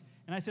 pastor,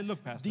 And I said,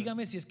 look, Pastor,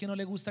 dígame si es que no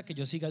le gusta que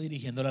yo siga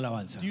dirigiendo la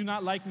alabanza. do you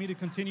not like me to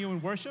continue in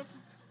worship?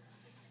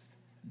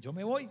 Yo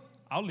me voy.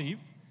 I'll leave.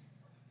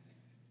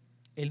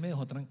 Él me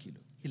dejó tranquilo.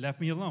 He left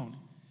me alone.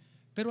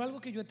 Pero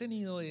algo que yo he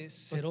tenido es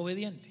ser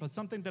obediente. But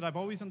something that I've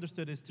always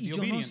understood is to Y be yo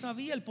no obedient.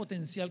 sabía el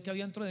potencial que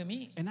había dentro de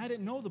mí. And I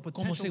didn't know the Como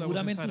potential that was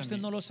seguramente inside usted of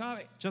me. no lo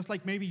sabe. Just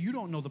like maybe you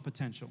don't know the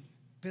potential.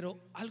 Pero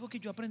algo que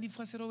yo aprendí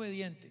fue a ser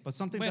obediente. But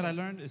something Bueno, that I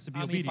learned is to be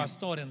a mi obedient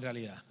pastor en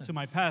realidad. to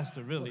my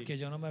pastor, really, Porque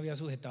yo no me había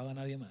sujetado a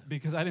nadie más.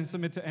 because I didn't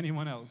submit to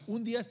anyone else.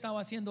 Un día estaba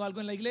haciendo algo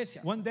en la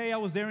iglesia, One day I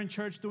was there in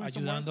church doing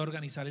some work, ayudando a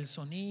organizar el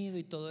sonido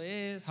y todo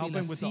eso, y helping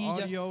las with the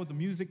sillas. audio, the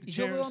music, the Y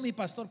yo veo a chairs. mi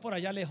pastor por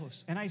allá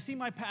lejos. And I see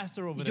my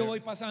pastor over Y yo there. voy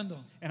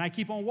pasando. And I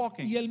keep on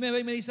walking. Y él me ve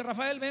y me dice,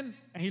 Rafael, ven,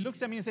 And he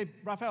looks at me and says,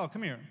 Raphael,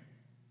 come here.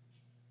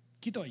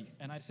 quito ahí.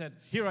 And I said,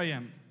 here I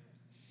am.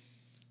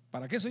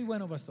 ¿Para qué soy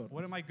bueno, pastor?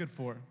 What am I good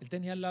for? Él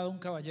tenía al lado un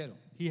caballero.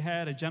 He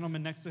had a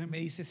gentleman next to him. Me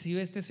dice, ¿sí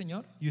ve este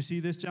señor? You see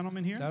this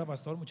gentleman here? Claro,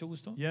 pastor, mucho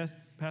gusto. Yes,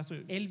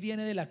 Pastor. Él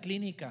viene de la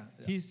clínica.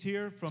 He's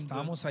here from the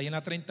Estábamos ahí en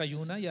la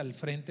 31 y al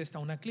frente está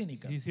una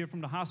clínica. he's here from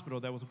the hospital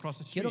that was across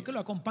the street. Quiero que lo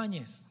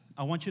acompañes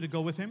I want you to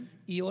go with him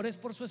y ores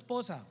por su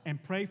esposa, and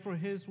pray for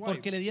his wife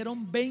porque le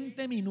dieron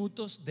 20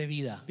 minutos de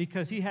vida.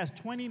 because he has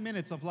 20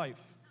 minutes of life.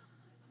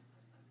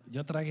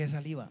 Yo tragué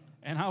saliva.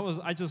 And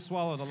I just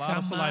swallowed a lot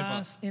of saliva.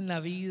 Jamás en la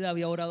vida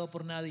había orado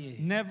por nadie.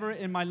 Never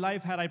in my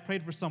life had I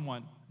prayed for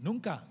someone.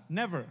 Nunca.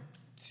 Never.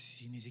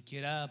 Si ni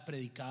siquiera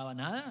predicaba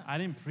nada, I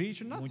didn't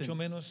preach or mucho nothing.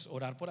 menos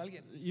orar por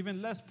alguien.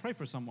 Even less pray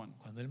for someone.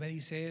 Cuando él me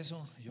dice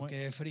eso, yo When-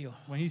 quedé frío.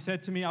 When he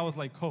said to me, I was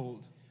like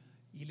cold.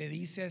 Y le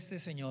dice a este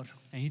señor,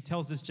 And he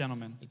tells this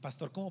gentleman, el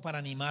pastor como para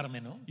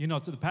animarme, ¿no? you know,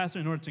 to the pastor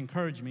in order to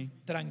encourage me,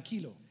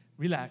 Tranquilo.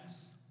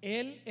 relax.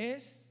 Él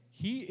es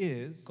He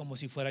is como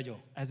si fuera yo.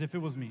 as if it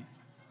was me.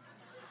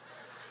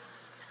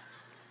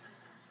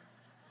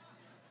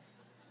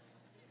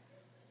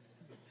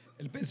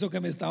 Él pensó que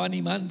me estaba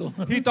animando.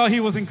 He thought he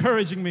was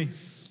encouraging me.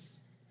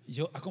 Y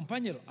yo,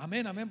 acompáñelo.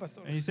 Amén, amén,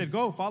 pastor. And he said,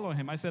 go, follow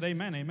him. I said,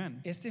 amen,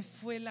 amen. Ese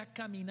fue la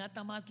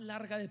caminata más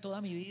larga de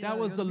toda mi vida. That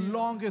was Dios the mío.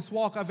 longest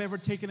walk I've ever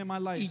taken in my Y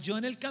life. yo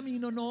en el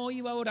camino no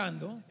iba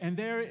orando. And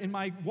there in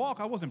my walk,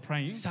 I wasn't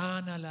praying.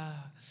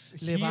 Sánala,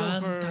 Heal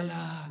her,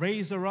 levántala,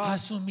 raise her up,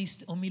 haz un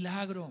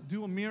milagro.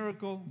 do a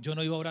miracle. Yo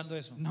no iba orando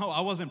eso. No,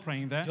 I wasn't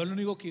praying that. Yo lo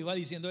único que iba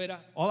diciendo era,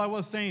 All I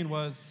was saying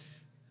was,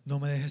 no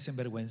me dejes en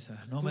vergüenza,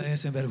 no me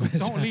dejes en vergüenza.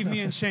 don't leave me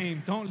in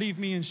shame. Don't leave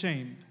me in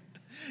shame.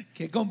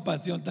 Qué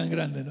compasión tan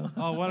grande, ¿no?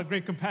 Oh, what a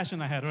great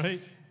compassion I had, right?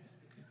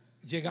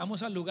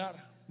 Llegamos al lugar.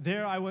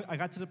 There I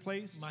got to the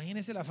place.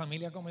 Imagínense la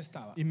familia cómo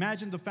estaba.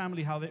 Imagine the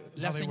family, how they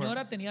La were.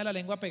 señora tenía la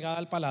lengua pegada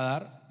al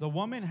paladar The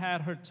woman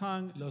had her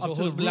tongue Los up to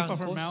the ojos roof of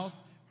her blancos. mouth.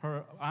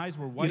 Her eyes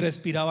were y white.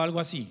 respiraba algo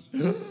así.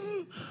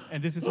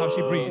 And this is how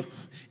she breathed.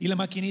 Y la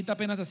maquinita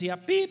apenas hacía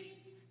pip,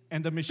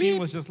 And the machine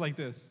Beep. was just like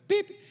this.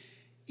 pip.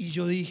 Y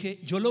yo dije,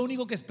 yo lo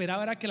único que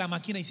esperaba era que la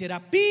máquina hiciera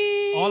pip.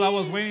 All I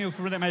was waiting was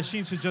for the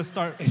machine to just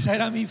start. Esa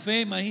era mi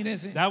fe,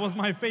 imagínense. That was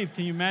my faith.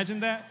 Can you imagine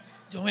that?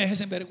 Yo me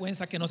dejes en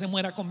vergüenza, que no se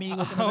muera conmigo.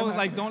 Que no I se was muera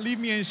like, conmigo. don't leave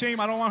me in shame.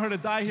 I don't want her to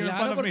die here in Claro,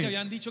 front of porque me.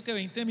 habían dicho que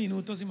 20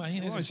 minutos, Oh,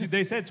 imagínense.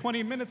 they said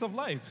 20 minutes of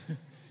life.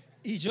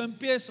 Y yo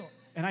empiezo,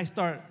 And I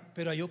start.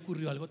 pero ahí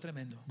ocurrió algo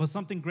tremendo. But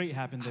something great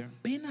happened there.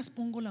 Apenas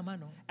pongo la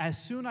mano, As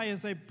soon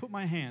as I put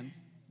my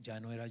hands, ya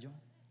no era yo.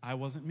 I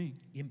wasn't me.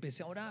 Y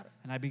empecé a orar.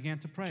 And I began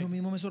to pray. Yo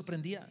mismo me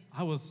sorprendía.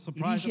 I was Y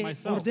surprised at dije,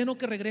 myself. ordeno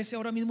que regrese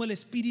ahora mismo el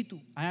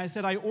espíritu. And I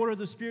said, I order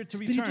the spirit to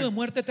Espíritu de return.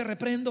 muerte te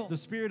reprendo. The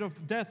spirit of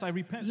death, I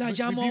repent. La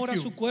llamo ahora a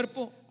rebuke su you.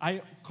 cuerpo.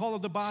 I call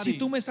up the Si body.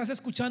 tú me estás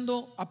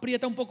escuchando,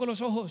 aprieta un poco los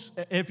ojos.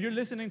 If you're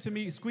listening to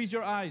me, squeeze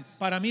your eyes.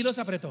 Para mí los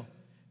apretó.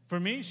 For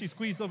me, she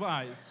squeezed the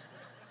eyes.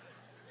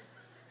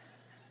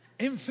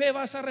 En fe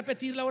vas a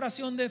repetir la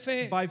oración de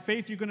fe. By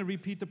faith, you're going to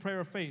repeat the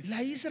prayer of faith.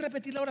 La hice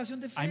repetir la oración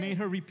de I made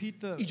fe. her repeat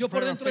the Y yo por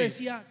prayer of dentro faith.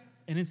 decía,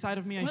 And inside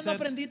of me, I ¿cuándo said,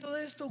 aprendí todo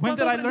esto? when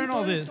 ¿Cuándo did I aprendí learn all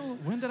todo this? esto?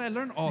 When did I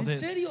learn all En this?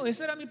 serio,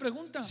 esa era mi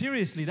pregunta.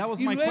 Seriously, that was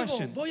Y my luego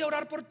question. voy a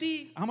orar por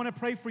ti. I'm going to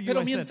pray for you, Pero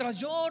I said. mientras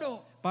yo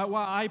oro, But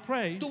while I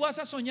pray, tú vas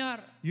a soñar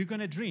you're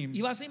going to dream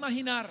y vas a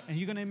imaginar and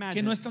you're going to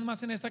que imagine no estás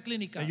más en esta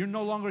clínica that you're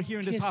no longer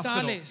here in this que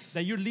hospital, sales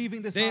that you're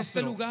leaving this de este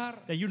hospital, lugar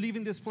that you're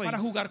leaving this place, para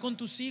jugar con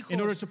tus hijos,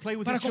 in order to play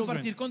with para your children,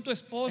 compartir con tu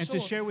esposo, and to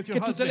share with your que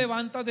tú te husband,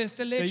 levantas de este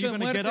that lecho you're de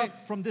going to get muerte.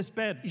 up from this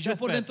bed, Y yo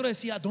por deathbed. dentro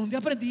decía, ¿dónde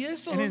aprendí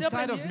esto? And ¿Dónde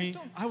inside aprendí of me,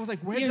 esto? I was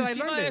like, where Y did I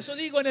encima learn de this? eso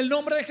digo, en el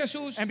nombre de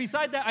Jesús. And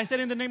beside that, I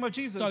said in the name of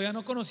Jesus. Todavía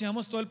no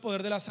conocíamos todo el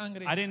poder de la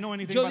sangre. I didn't know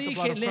anything Yo about the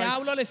blood dije, of le Christ.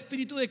 hablo al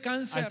espíritu de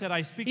cáncer I said,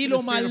 I speak y to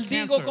lo the spirit of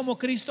maldigo cancer. como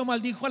Cristo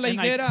maldijo a la And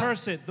I higuera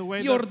curse it the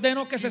way y that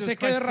ordeno que se Jesus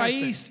seque de Christ cursed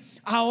it. raíz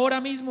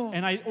ahora mismo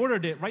And I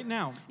ordered it right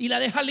now. y la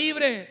deja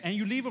libre. And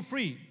you leave it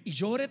free. Y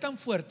yo oré tan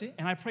fuerte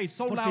And I prayed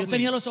so porque yo loudly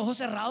tenía los ojos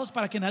cerrados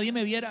para que nadie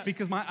me viera,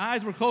 because my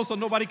eyes were closed so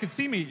nobody could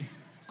see me.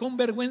 con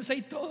vergüenza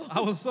y todo. I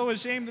was so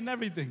ashamed and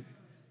everything.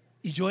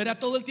 Y yo era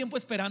todo el tiempo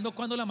esperando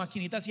cuando la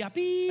maquinita hacía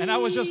pi. And I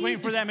was just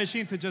waiting for that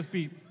machine to just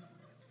beep.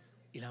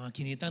 Y la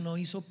maquinita no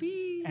hizo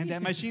pi. And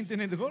that machine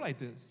didn't go like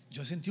this.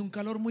 Yo sentí un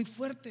calor muy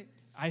fuerte.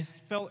 I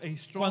felt a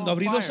strong Cuando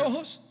abrí fire. los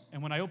ojos,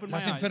 And when I opened my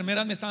las eyes,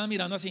 enfermeras me estaban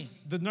mirando así.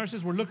 the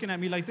nurses were looking at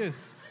me like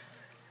this.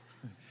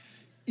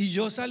 Y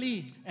yo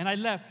salí And I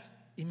left.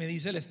 y me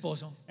dice el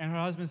esposo, And her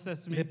husband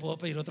says to ¿le me, puedo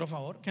pedir otro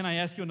favor? can I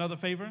ask you another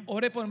favor?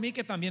 Ore por mí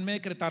que también me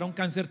decretaron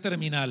cáncer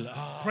terminal.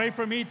 Pray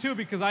for me too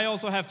because I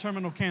also have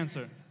terminal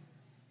cancer.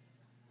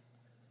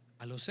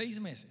 A los 6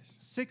 meses,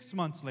 6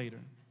 months later,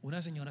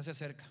 una señora se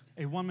acerca.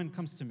 a woman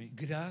comes to me.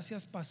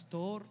 Gracias,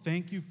 pastor,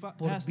 Thank you, por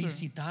Pastor,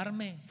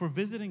 visitarme. for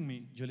visiting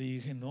me. Yo le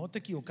dije, no, te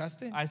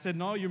equivocaste. I said,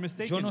 no, you're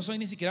mistaken. Yo no soy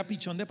ni siquiera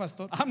pichón de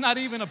pastor. I'm not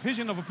even a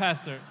pigeon of a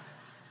pastor.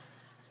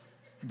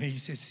 Me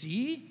dice,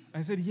 sí,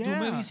 I said, tú me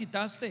yeah,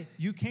 visitaste.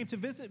 you came to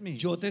visit me.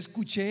 Yo te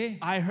escuché.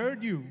 I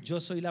heard you. Yo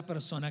soy la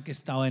persona que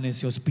estaba en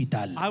ese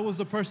hospital. I was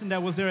the person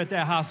that was there at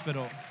that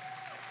hospital.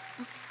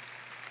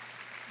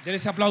 Dele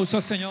ese aplauso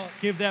al Señor.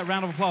 Give that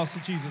round of applause to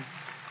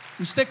Jesus.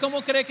 ¿Usted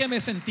cómo cree que me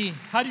sentí?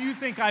 How do you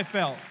think I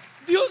felt?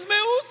 Dios me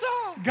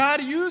usa.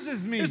 God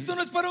uses me. Esto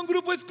no es para un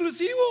grupo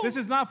exclusivo. This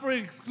is not for an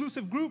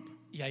exclusive group.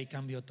 Y ahí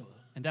cambió todo.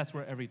 And that's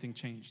where everything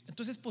changed.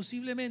 Entonces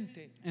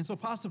posiblemente And so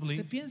possibly,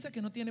 usted piensa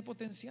que no tiene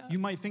potencial, you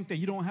might think that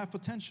you don't have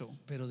potential,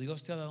 pero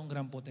Dios te ha dado un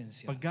gran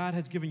potencial. but God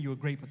has given you a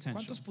great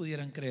potential. ¿Cuántos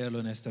pudieran creerlo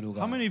en este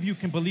lugar? How many of you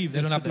can believe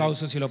Denle this un today?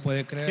 aplauso si lo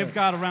puede Give creer.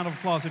 God a round of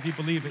applause if you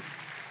believe it.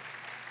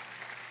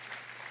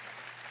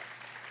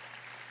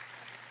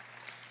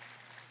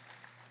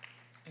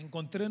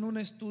 Encontré en un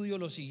estudio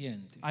lo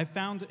siguiente. I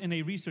found in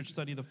a research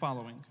study the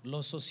following.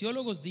 Los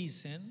sociólogos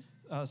dicen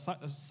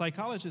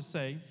Psychologists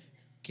say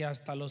que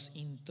hasta los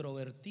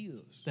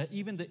introvertidos that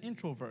even the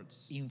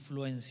introverts,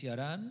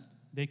 influenciarán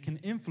they can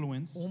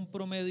influence un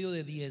promedio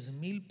de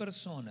 10,000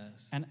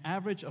 personas an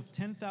average of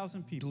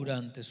 10,000 people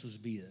durante sus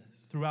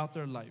vidas. throughout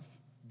their life.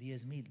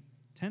 10,000.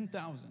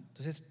 10,000.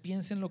 Entonces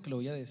piensen lo que le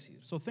voy a decir.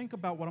 So think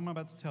about what I'm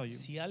about to tell you.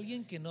 Si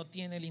alguien que no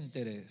tiene el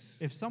interés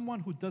If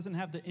someone who doesn't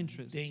have the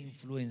interest de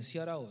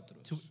influenciar a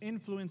otros, to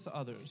influence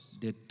others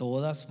de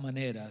todas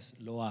maneras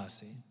lo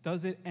hace,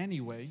 does it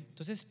anyway,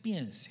 entonces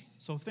piense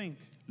so think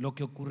lo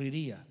que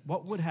ocurriría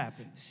what would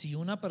happen si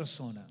una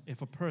persona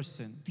if a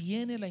person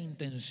tiene la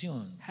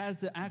intención has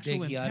the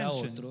actual guiar a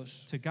intention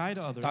otros, to guide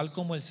others, tal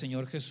como el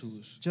Señor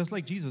Jesús just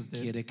like Jesus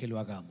did, quiere que lo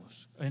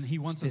hagamos. and he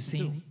wants us to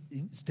do.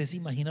 ¿Usted se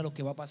imagina lo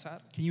que va a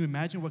pasar? Can you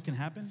imagine what can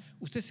happen?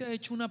 ¿Usted se ha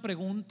hecho una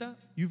pregunta?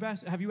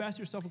 Have you asked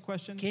yourself a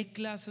question? ¿Qué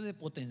clase de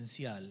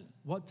potencial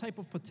What type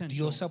of potential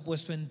Dios ha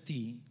puesto en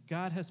ti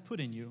God has put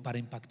in you para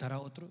impactar a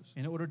otros?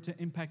 in order to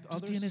impact Tú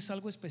others? tienes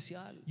algo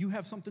especial. You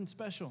have something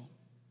special.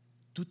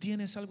 Tú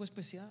tienes algo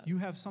especial. You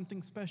have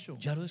something special.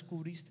 ¿Ya lo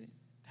descubriste?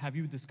 Have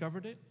you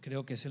discovered it?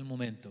 Creo que es el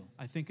momento.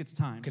 I think it's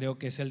time. Creo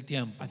que es el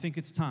tiempo. I think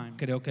it's time.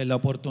 Creo que es la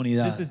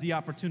oportunidad. This is the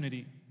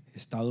opportunity.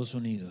 Estados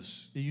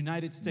Unidos The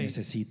United States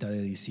necesita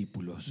de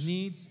discípulos.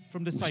 needs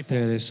from disciples.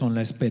 Ustedes son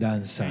la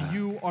esperanza. And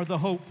you are the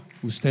hope.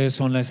 Ustedes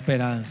son la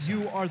esperanza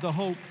You are the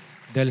hope.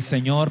 del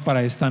Señor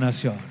para esta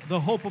nación. The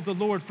hope of the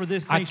Lord for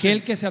this nation.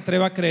 Aquel que se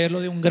atreva a creerlo,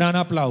 de un gran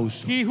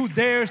aplauso. He who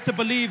dares to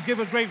believe, give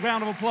a great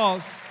round of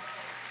applause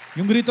Y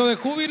un grito de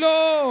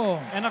júbilo.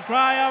 and a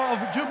cry out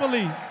of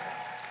jubilee.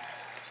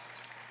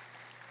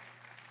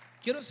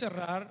 Quiero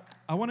cerrar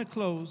I want to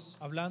close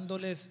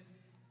hablándoles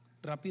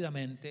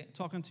rápidamente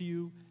talking to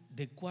you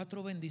de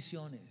 4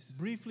 bendiciones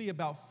briefly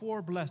about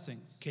 4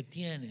 blessings que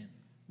tienen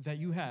that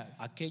you have,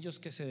 aquellos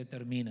que se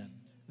determinan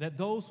that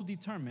those who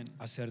determine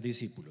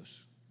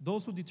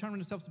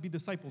themselves to be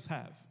disciples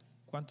have.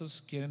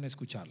 ¿Cuántos quieren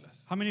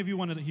escucharlas? How many of you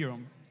want to hear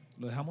them?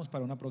 Lo dejamos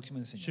para una próxima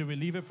Should we enseñanza.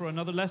 leave it for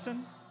another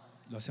lesson?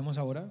 ¿Lo hacemos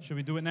ahora? Should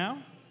we do it now?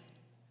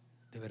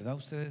 ¿De verdad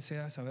usted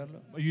desea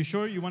saberlo? Are you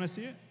sure you want to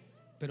see it?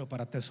 ¿Pero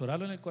para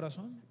atesorarlo en el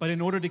corazón? But in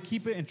order to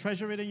keep it and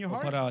treasure it in your ¿O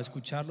heart? para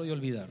escucharlo y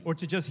olvidarlo? Or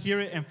to just hear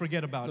it and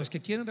forget about Los it?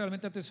 que quieren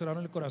realmente atesorarlo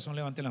en el corazón,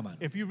 levanten la mano.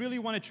 If you really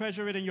want to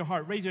treasure it in your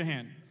heart, raise your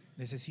hand.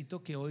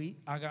 Necesito que hoy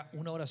haga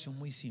una oración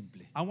muy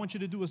simple. I want you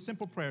to do a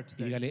simple prayer Y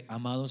today. dígale,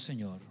 amado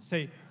Señor,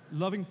 Say,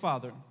 loving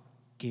Father,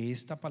 que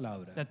esta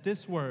palabra that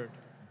this word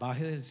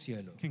baje del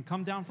cielo can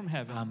come down from a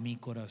heaven mi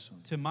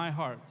corazón. to my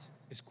heart.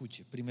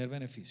 Escuche, primer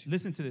beneficio.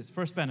 Listen to this.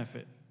 First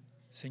benefit.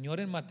 Señor,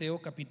 en Mateo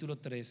capítulo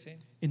 13,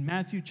 In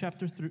Matthew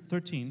chapter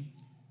 13,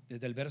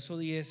 desde el verso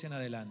 10 en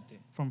adelante,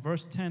 from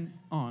verse 10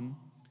 on,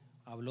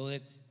 habló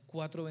de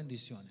 4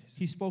 bendiciones,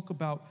 he spoke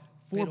about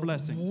 4 pero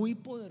blessings. muy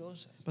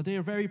poderosas But they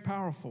are very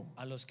powerful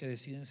a los que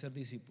deciden ser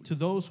discípulos. to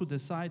those who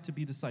decide to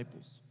be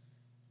disciples.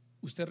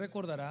 Usted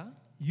recordará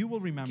You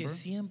will remember que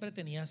siempre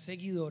tenía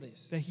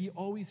seguidores, that he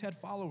always had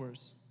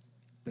followers,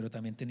 pero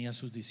también tenía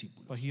sus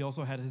discípulos. but he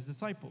also had his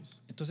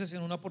disciples. Entonces,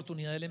 en una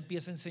oportunidad él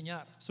empieza a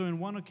enseñar. So in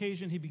one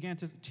occasion, he began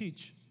to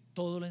teach,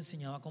 Todo lo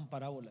enseñaba con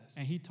parábolas.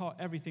 and he taught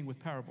everything with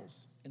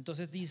parables.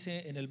 Entonces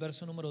dice en el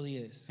verso número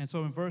 10 And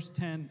so in verse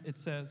 10, it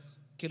says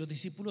que los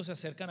discípulos se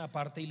acercan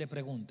aparte y le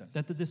preguntan,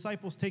 that the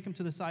disciples take him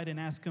to the side and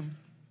ask him,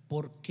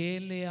 ¿por qué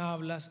le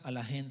hablas a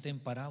la gente en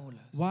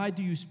parábolas? why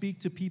do you speak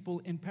to people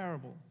in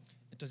parable?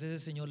 Entonces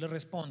el Señor le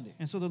responde,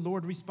 And so the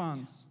Lord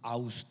responds, a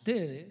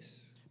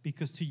ustedes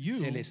because to you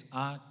se les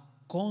ha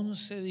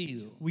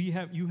concedido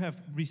you have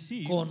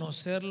received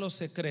conocer los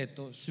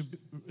secretos to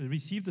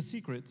receive the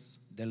secrets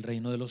del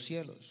reino de los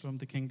cielos, from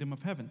the kingdom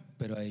of heaven,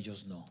 pero a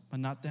ellos no. but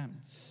not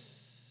them.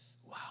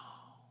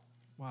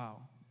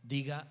 Wow.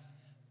 Diga,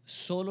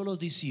 solo los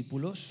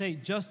discípulos Say,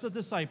 just the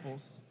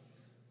disciples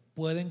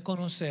pueden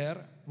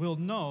conocer will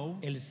know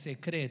el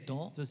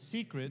secreto the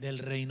secrets del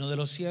reino de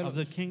los cielos. of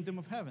the kingdom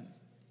of heaven,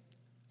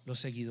 Los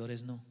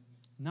seguidores no.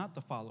 not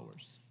the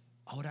followers.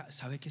 Ahora,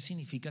 ¿sabe qué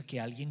significa que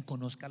alguien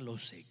conozca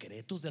los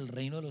secretos del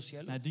reino de los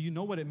cielos? Now, do you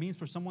know what it means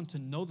for someone to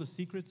know the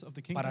secrets of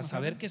the kingdom Para of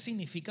saber heaven? qué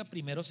significa,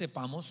 primero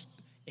sepamos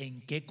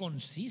en qué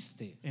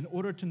consiste In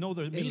order to know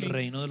the el meaning,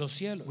 reino de los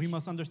cielos. we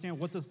must understand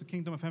what does the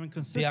kingdom of heaven De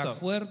consist of.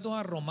 acuerdo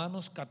a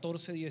Romanos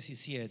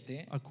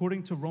 14:17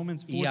 According to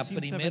Romans y a 14,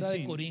 Primera de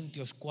 17,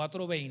 Corintios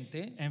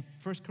 4:20, and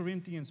 1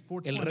 Corinthians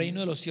el reino 4:20,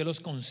 de los cielos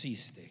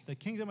consiste the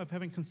kingdom of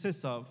heaven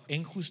consists of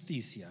en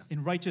justicia,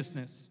 in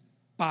righteousness,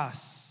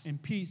 paz, in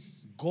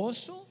peace,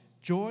 gozo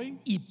joy,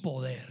 y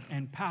poder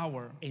and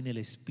power en el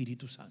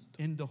Espíritu Santo.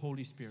 in the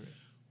Holy Spirit.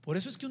 Por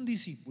eso es que un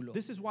discípulo,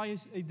 This is why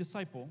a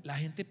disciple, la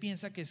gente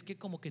piensa que es que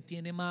como que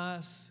tiene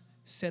más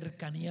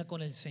cercanía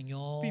con el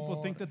Señor, people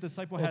think that the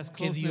disciple o has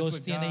que closeness Dios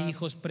with tiene God,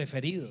 hijos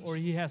preferidos. or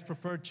he has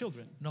preferred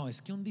children. No,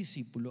 es que un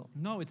discípulo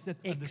No, it's that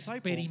a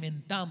disciple,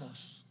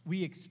 experimentamos we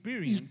y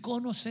experience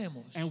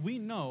conocemos and we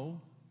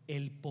know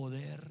el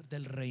poder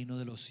del reino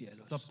de los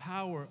cielos. the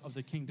power of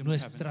the kingdom of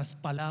heaven. Nuestras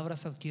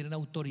palabras adquieren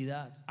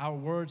autoridad. Our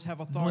words have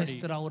authority.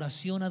 Nuestra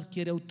oración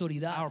adquiere Our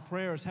autoridad.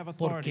 prayers have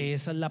authority. Porque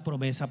esa es la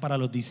promesa para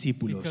los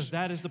discípulos. Because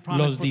that is the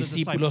promise Los for the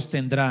discípulos disciples.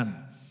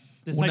 tendrán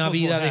Disciples una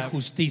vida will de have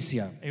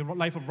justicia, a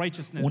life of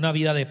righteousness, una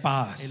vida de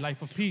paz, a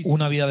life of peace,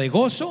 una vida de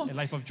gozo, a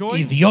life of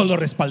joy, y Dios lo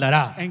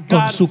respaldará and con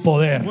God su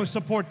poder. will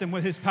support them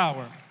with his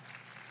power.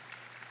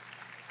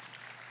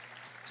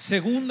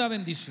 Segunda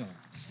bendición.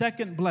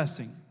 Second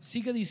blessing,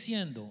 Sigue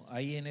diciendo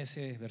ahí en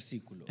ese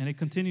versículo. and it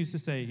continues to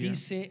say here,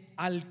 Dice,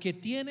 al que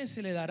tiene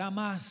se le dará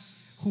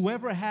más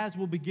whoever has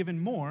will be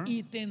given more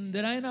y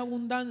tendrá en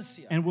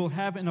abundancia. and will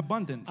have in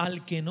abundance. Al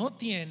que no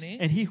tiene,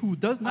 And he who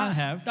does not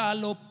have, hasta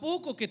lo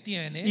poco que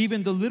tiene,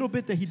 even the little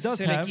bit that he does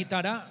se le have,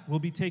 quitará. will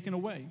be taken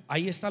away.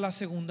 Ahí está la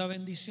segunda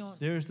bendición.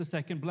 There is the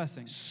second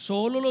blessing.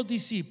 Solo los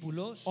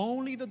discípulos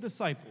Only the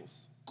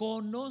disciples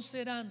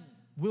conocerán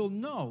will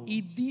know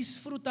y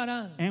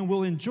disfrutarán and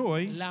will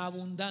enjoy la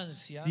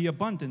abundancia the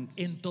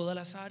abundance en todas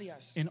las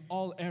áreas. in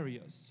all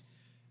areas.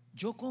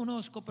 Yo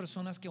conozco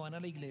personas que van a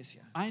la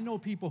iglesia I know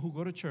people who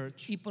go to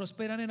church y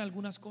prosperan en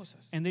algunas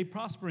cosas and they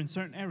prosper in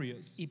certain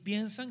areas y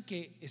piensan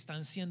que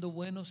están siendo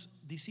buenos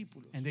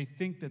discípulos. and they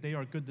think that they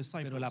are good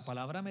Pero la disciples.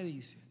 palabra me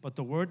dice But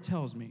the word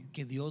tells me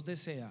que Dios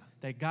desea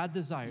that God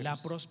desires la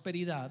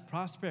prosperidad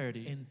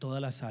prosperity en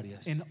todas las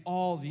áreas. in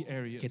all the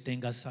areas. Que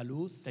tengas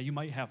salud, That you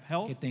might have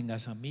health, que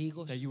tengas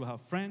amigos, that you will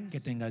have friends, que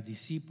tengas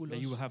discípulos, that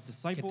you will have que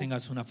disciples,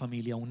 tengas una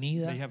familia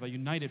unida, that you have a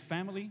united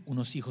family,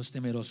 unos hijos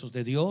temerosos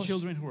de Dios,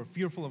 children who are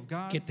fearful of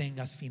God, que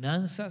tengas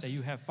finanzas, that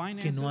you have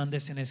que no finances,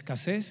 andes en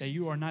escasez, that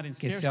you are not in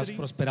que seas scarcity,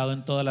 prosperado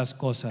en todas las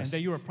cosas. and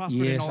that you are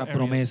prospered Y in all esa areas.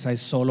 promesa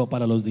es solo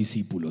para los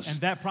discípulos. and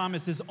that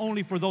promise is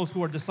only for those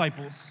who are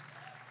disciples.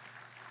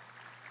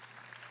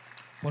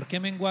 ¿Por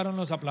qué menguaron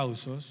los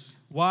aplausos?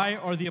 Why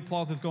are the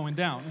applauses going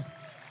down?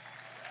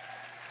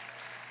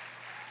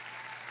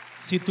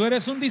 Si tú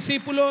eres un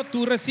discípulo,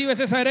 tú recibes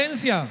esa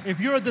herencia. If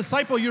you're a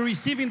disciple, you're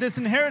receiving this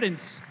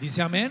inheritance. Dice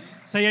amén.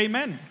 Say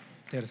amen.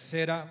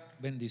 Tercera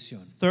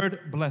bendición.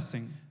 Third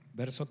blessing,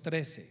 Verso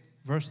 13.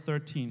 verse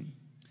 13.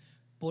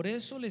 Por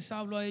eso les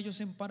hablo a ellos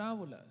en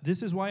parábolas.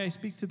 This is why I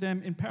speak to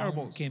them in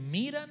parables. Aunque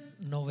miran,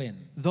 no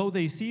ven. Though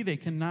they see, they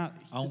cannot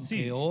Aunque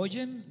see.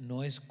 oyen,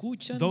 no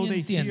escuchan Though ni they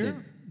entienden.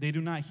 hear, they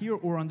do not hear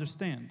or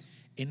understand.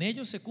 En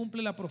ellos se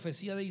cumple la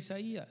profecía de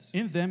Isaías.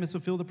 In them is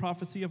fulfilled the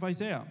prophecy of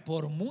Isaiah.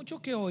 Por mucho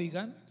que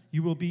oigan,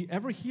 You will be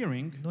ever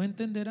hearing, no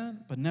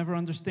entenderán. but never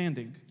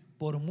understanding.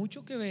 Por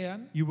mucho que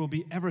vean, You will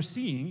be ever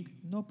seeing,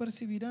 no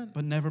percibirán.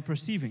 but never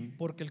perceiving.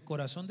 Porque el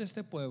corazón de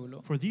este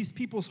pueblo For these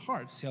people's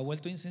hearts se ha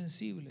vuelto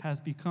insensible. has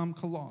become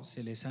callous.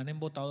 Se les han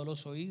embotado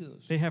los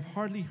oídos They have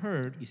hardly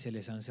heard, y se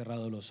les han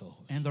cerrado los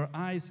ojos. and their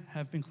eyes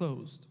have been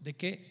closed. ¿De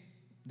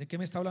qué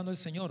me está hablando el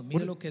Señor? Mire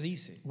What- lo que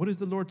dice. What is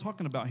the Lord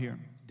talking about here?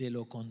 De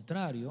lo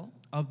contrario,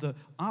 Of the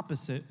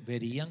opposite,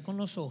 verían con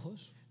los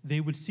ojos, they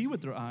would see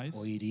with their eyes,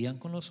 oirían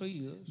con los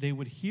oídos, they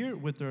would hear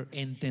with their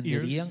ears,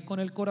 entenderían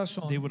con el they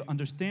corazón would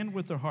understand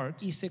with their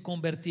hearts, y se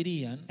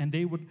convertirían and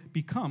they would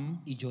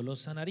become, y yo los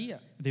sanaría.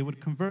 they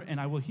would convert, and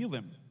I will heal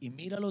them. Y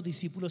mira a los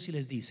discípulos y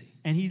les dice,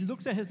 And he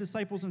looks at his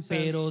disciples and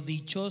says, pero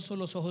dichosos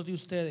los ojos de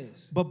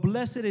ustedes, but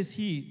blessed is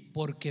he,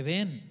 porque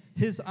ven,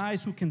 his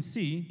eyes who can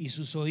see, y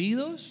sus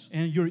oídos,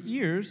 and your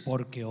ears,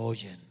 porque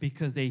oyen.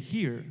 because they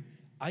hear.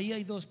 Ahí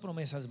hay dos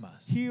promesas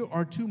más. Here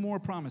are two more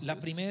promises. La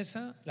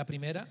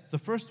primera The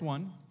first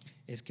one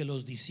es que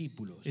los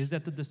discípulos, is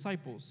that the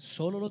disciples,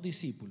 solo los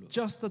discípulos,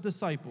 just the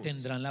disciples,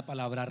 tendrán la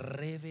palabra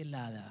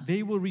revelada.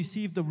 they will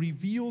receive the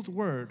revealed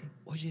word.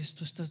 Oye,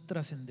 esto está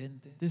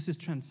trascendente. This is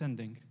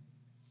transcending.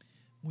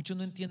 Muchos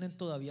no entienden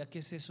todavía qué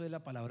es eso de la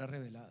palabra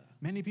revelada.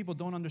 Many people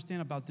don't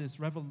understand about this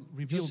Yo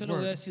revealed se lo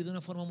voy a word. decir de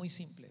una forma muy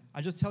simple.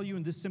 I just tell you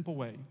in this simple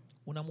way.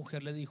 Una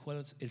mujer le dijo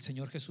al el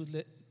Señor Jesús,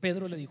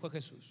 Pedro le dijo a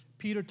Jesús,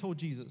 Peter told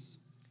Jesus,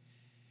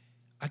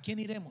 ¿a quién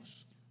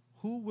iremos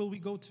who will we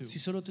go to si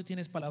solo tú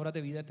tienes palabras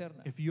de vida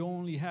eterna? if you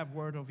only have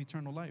word of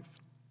eternal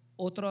life?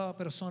 Otra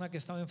persona que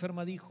estaba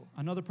enferma dijo,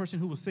 Another person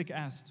who was sick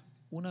asked,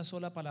 una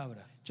sola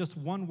palabra. just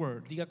one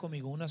word. Diga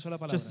conmigo, una sola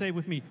palabra. Just say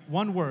with me,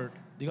 one word.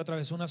 Diga otra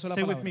vez, una sola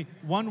Say with palabra. me,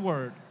 one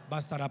word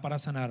Bastará para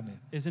sanarme.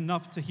 is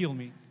enough to heal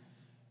me.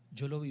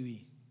 Yo lo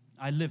viví.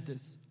 I lived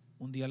this.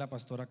 Un día la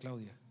pastora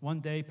Claudia,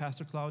 One day,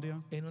 Pastor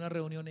Claudia, en una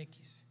reunión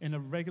X, in a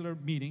regular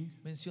meeting,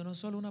 mencionó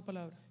solo una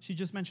palabra. she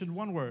just mentioned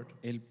one word.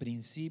 El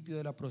principio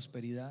de la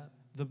prosperidad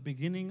The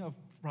beginning of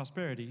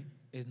prosperity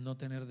es no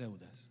tener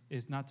deudas.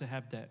 is not to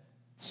have debt.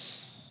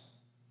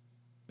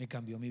 Me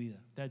cambió mi vida.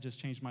 That just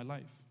changed my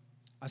life.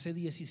 Hace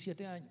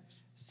 17 años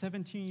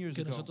 17 years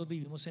que ago, nosotros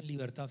vivimos en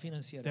libertad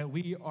financiera. that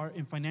we are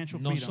in financial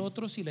freedom.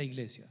 Nosotros y la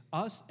iglesia.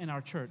 Us and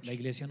our church. La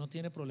iglesia no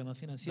tiene problemas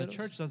The financieros.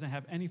 church doesn't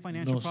have any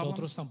financial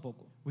Nosotros problems.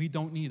 tampoco. We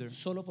don't neither.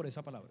 Solo por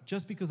esa palabra.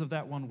 Just because of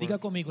that one Diga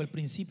word. conmigo, el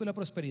principio de la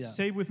prosperidad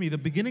Say with me, the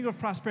beginning of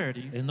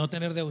prosperity es no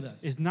tener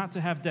deudas. is not to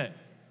have debt.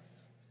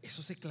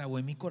 Eso se clavó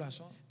en mi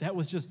corazón. That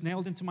was just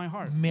nailed into my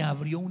heart. Me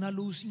abrió una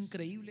luz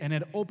increíble. And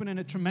it opened in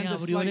a Me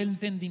tremendous abrió el light.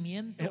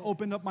 entendimiento. It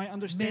opened up my Me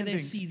understanding.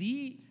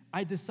 decidí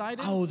I decided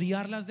a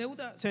odiar las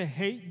deudas. to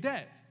hate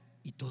debt.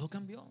 Y todo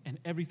cambió. And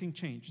everything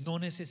changed. No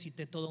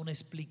necesité toda una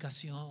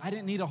explicación, I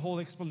didn't need a whole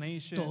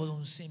explanation, todo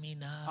un a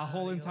seminario,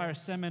 whole entire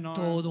seminar,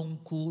 todo un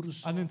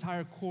curso. an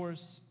entire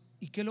course.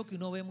 ¿Y qué es lo que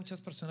uno ve muchas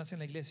personas en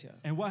la iglesia?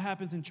 And what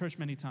happens in church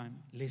many times?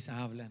 Les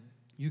hablan,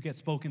 You get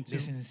spoken to,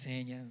 les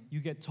enseñan, you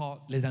get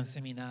taught, les dan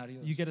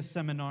seminarios, you get a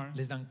seminar,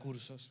 les dan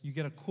cursos you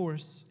get a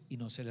course, y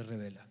no se les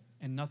revela.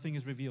 and nothing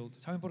is revealed.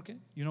 ¿Saben por qué?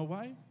 You know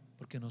why?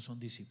 Porque no son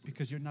discípulos.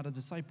 Because you're not a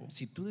disciple.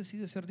 Si tú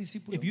decides ser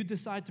discípulo, If you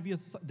decide to be a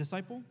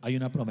disciple, hay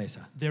una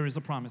promesa. there is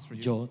a promise for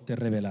you. Yo te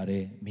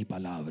revelaré mi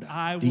palabra,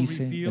 I will dice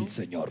reveal el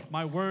Señor.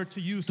 my word to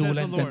you, Tú says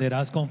la the Lord.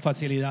 entenderás con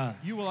facilidad.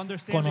 You will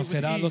understand it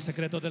Conocerás with los ease.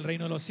 secretos del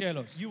reino de los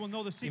cielos. You will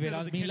know the Y secret of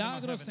verás the kingdom of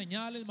milagros, heaven.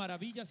 señales,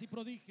 maravillas y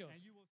prodigios. And you will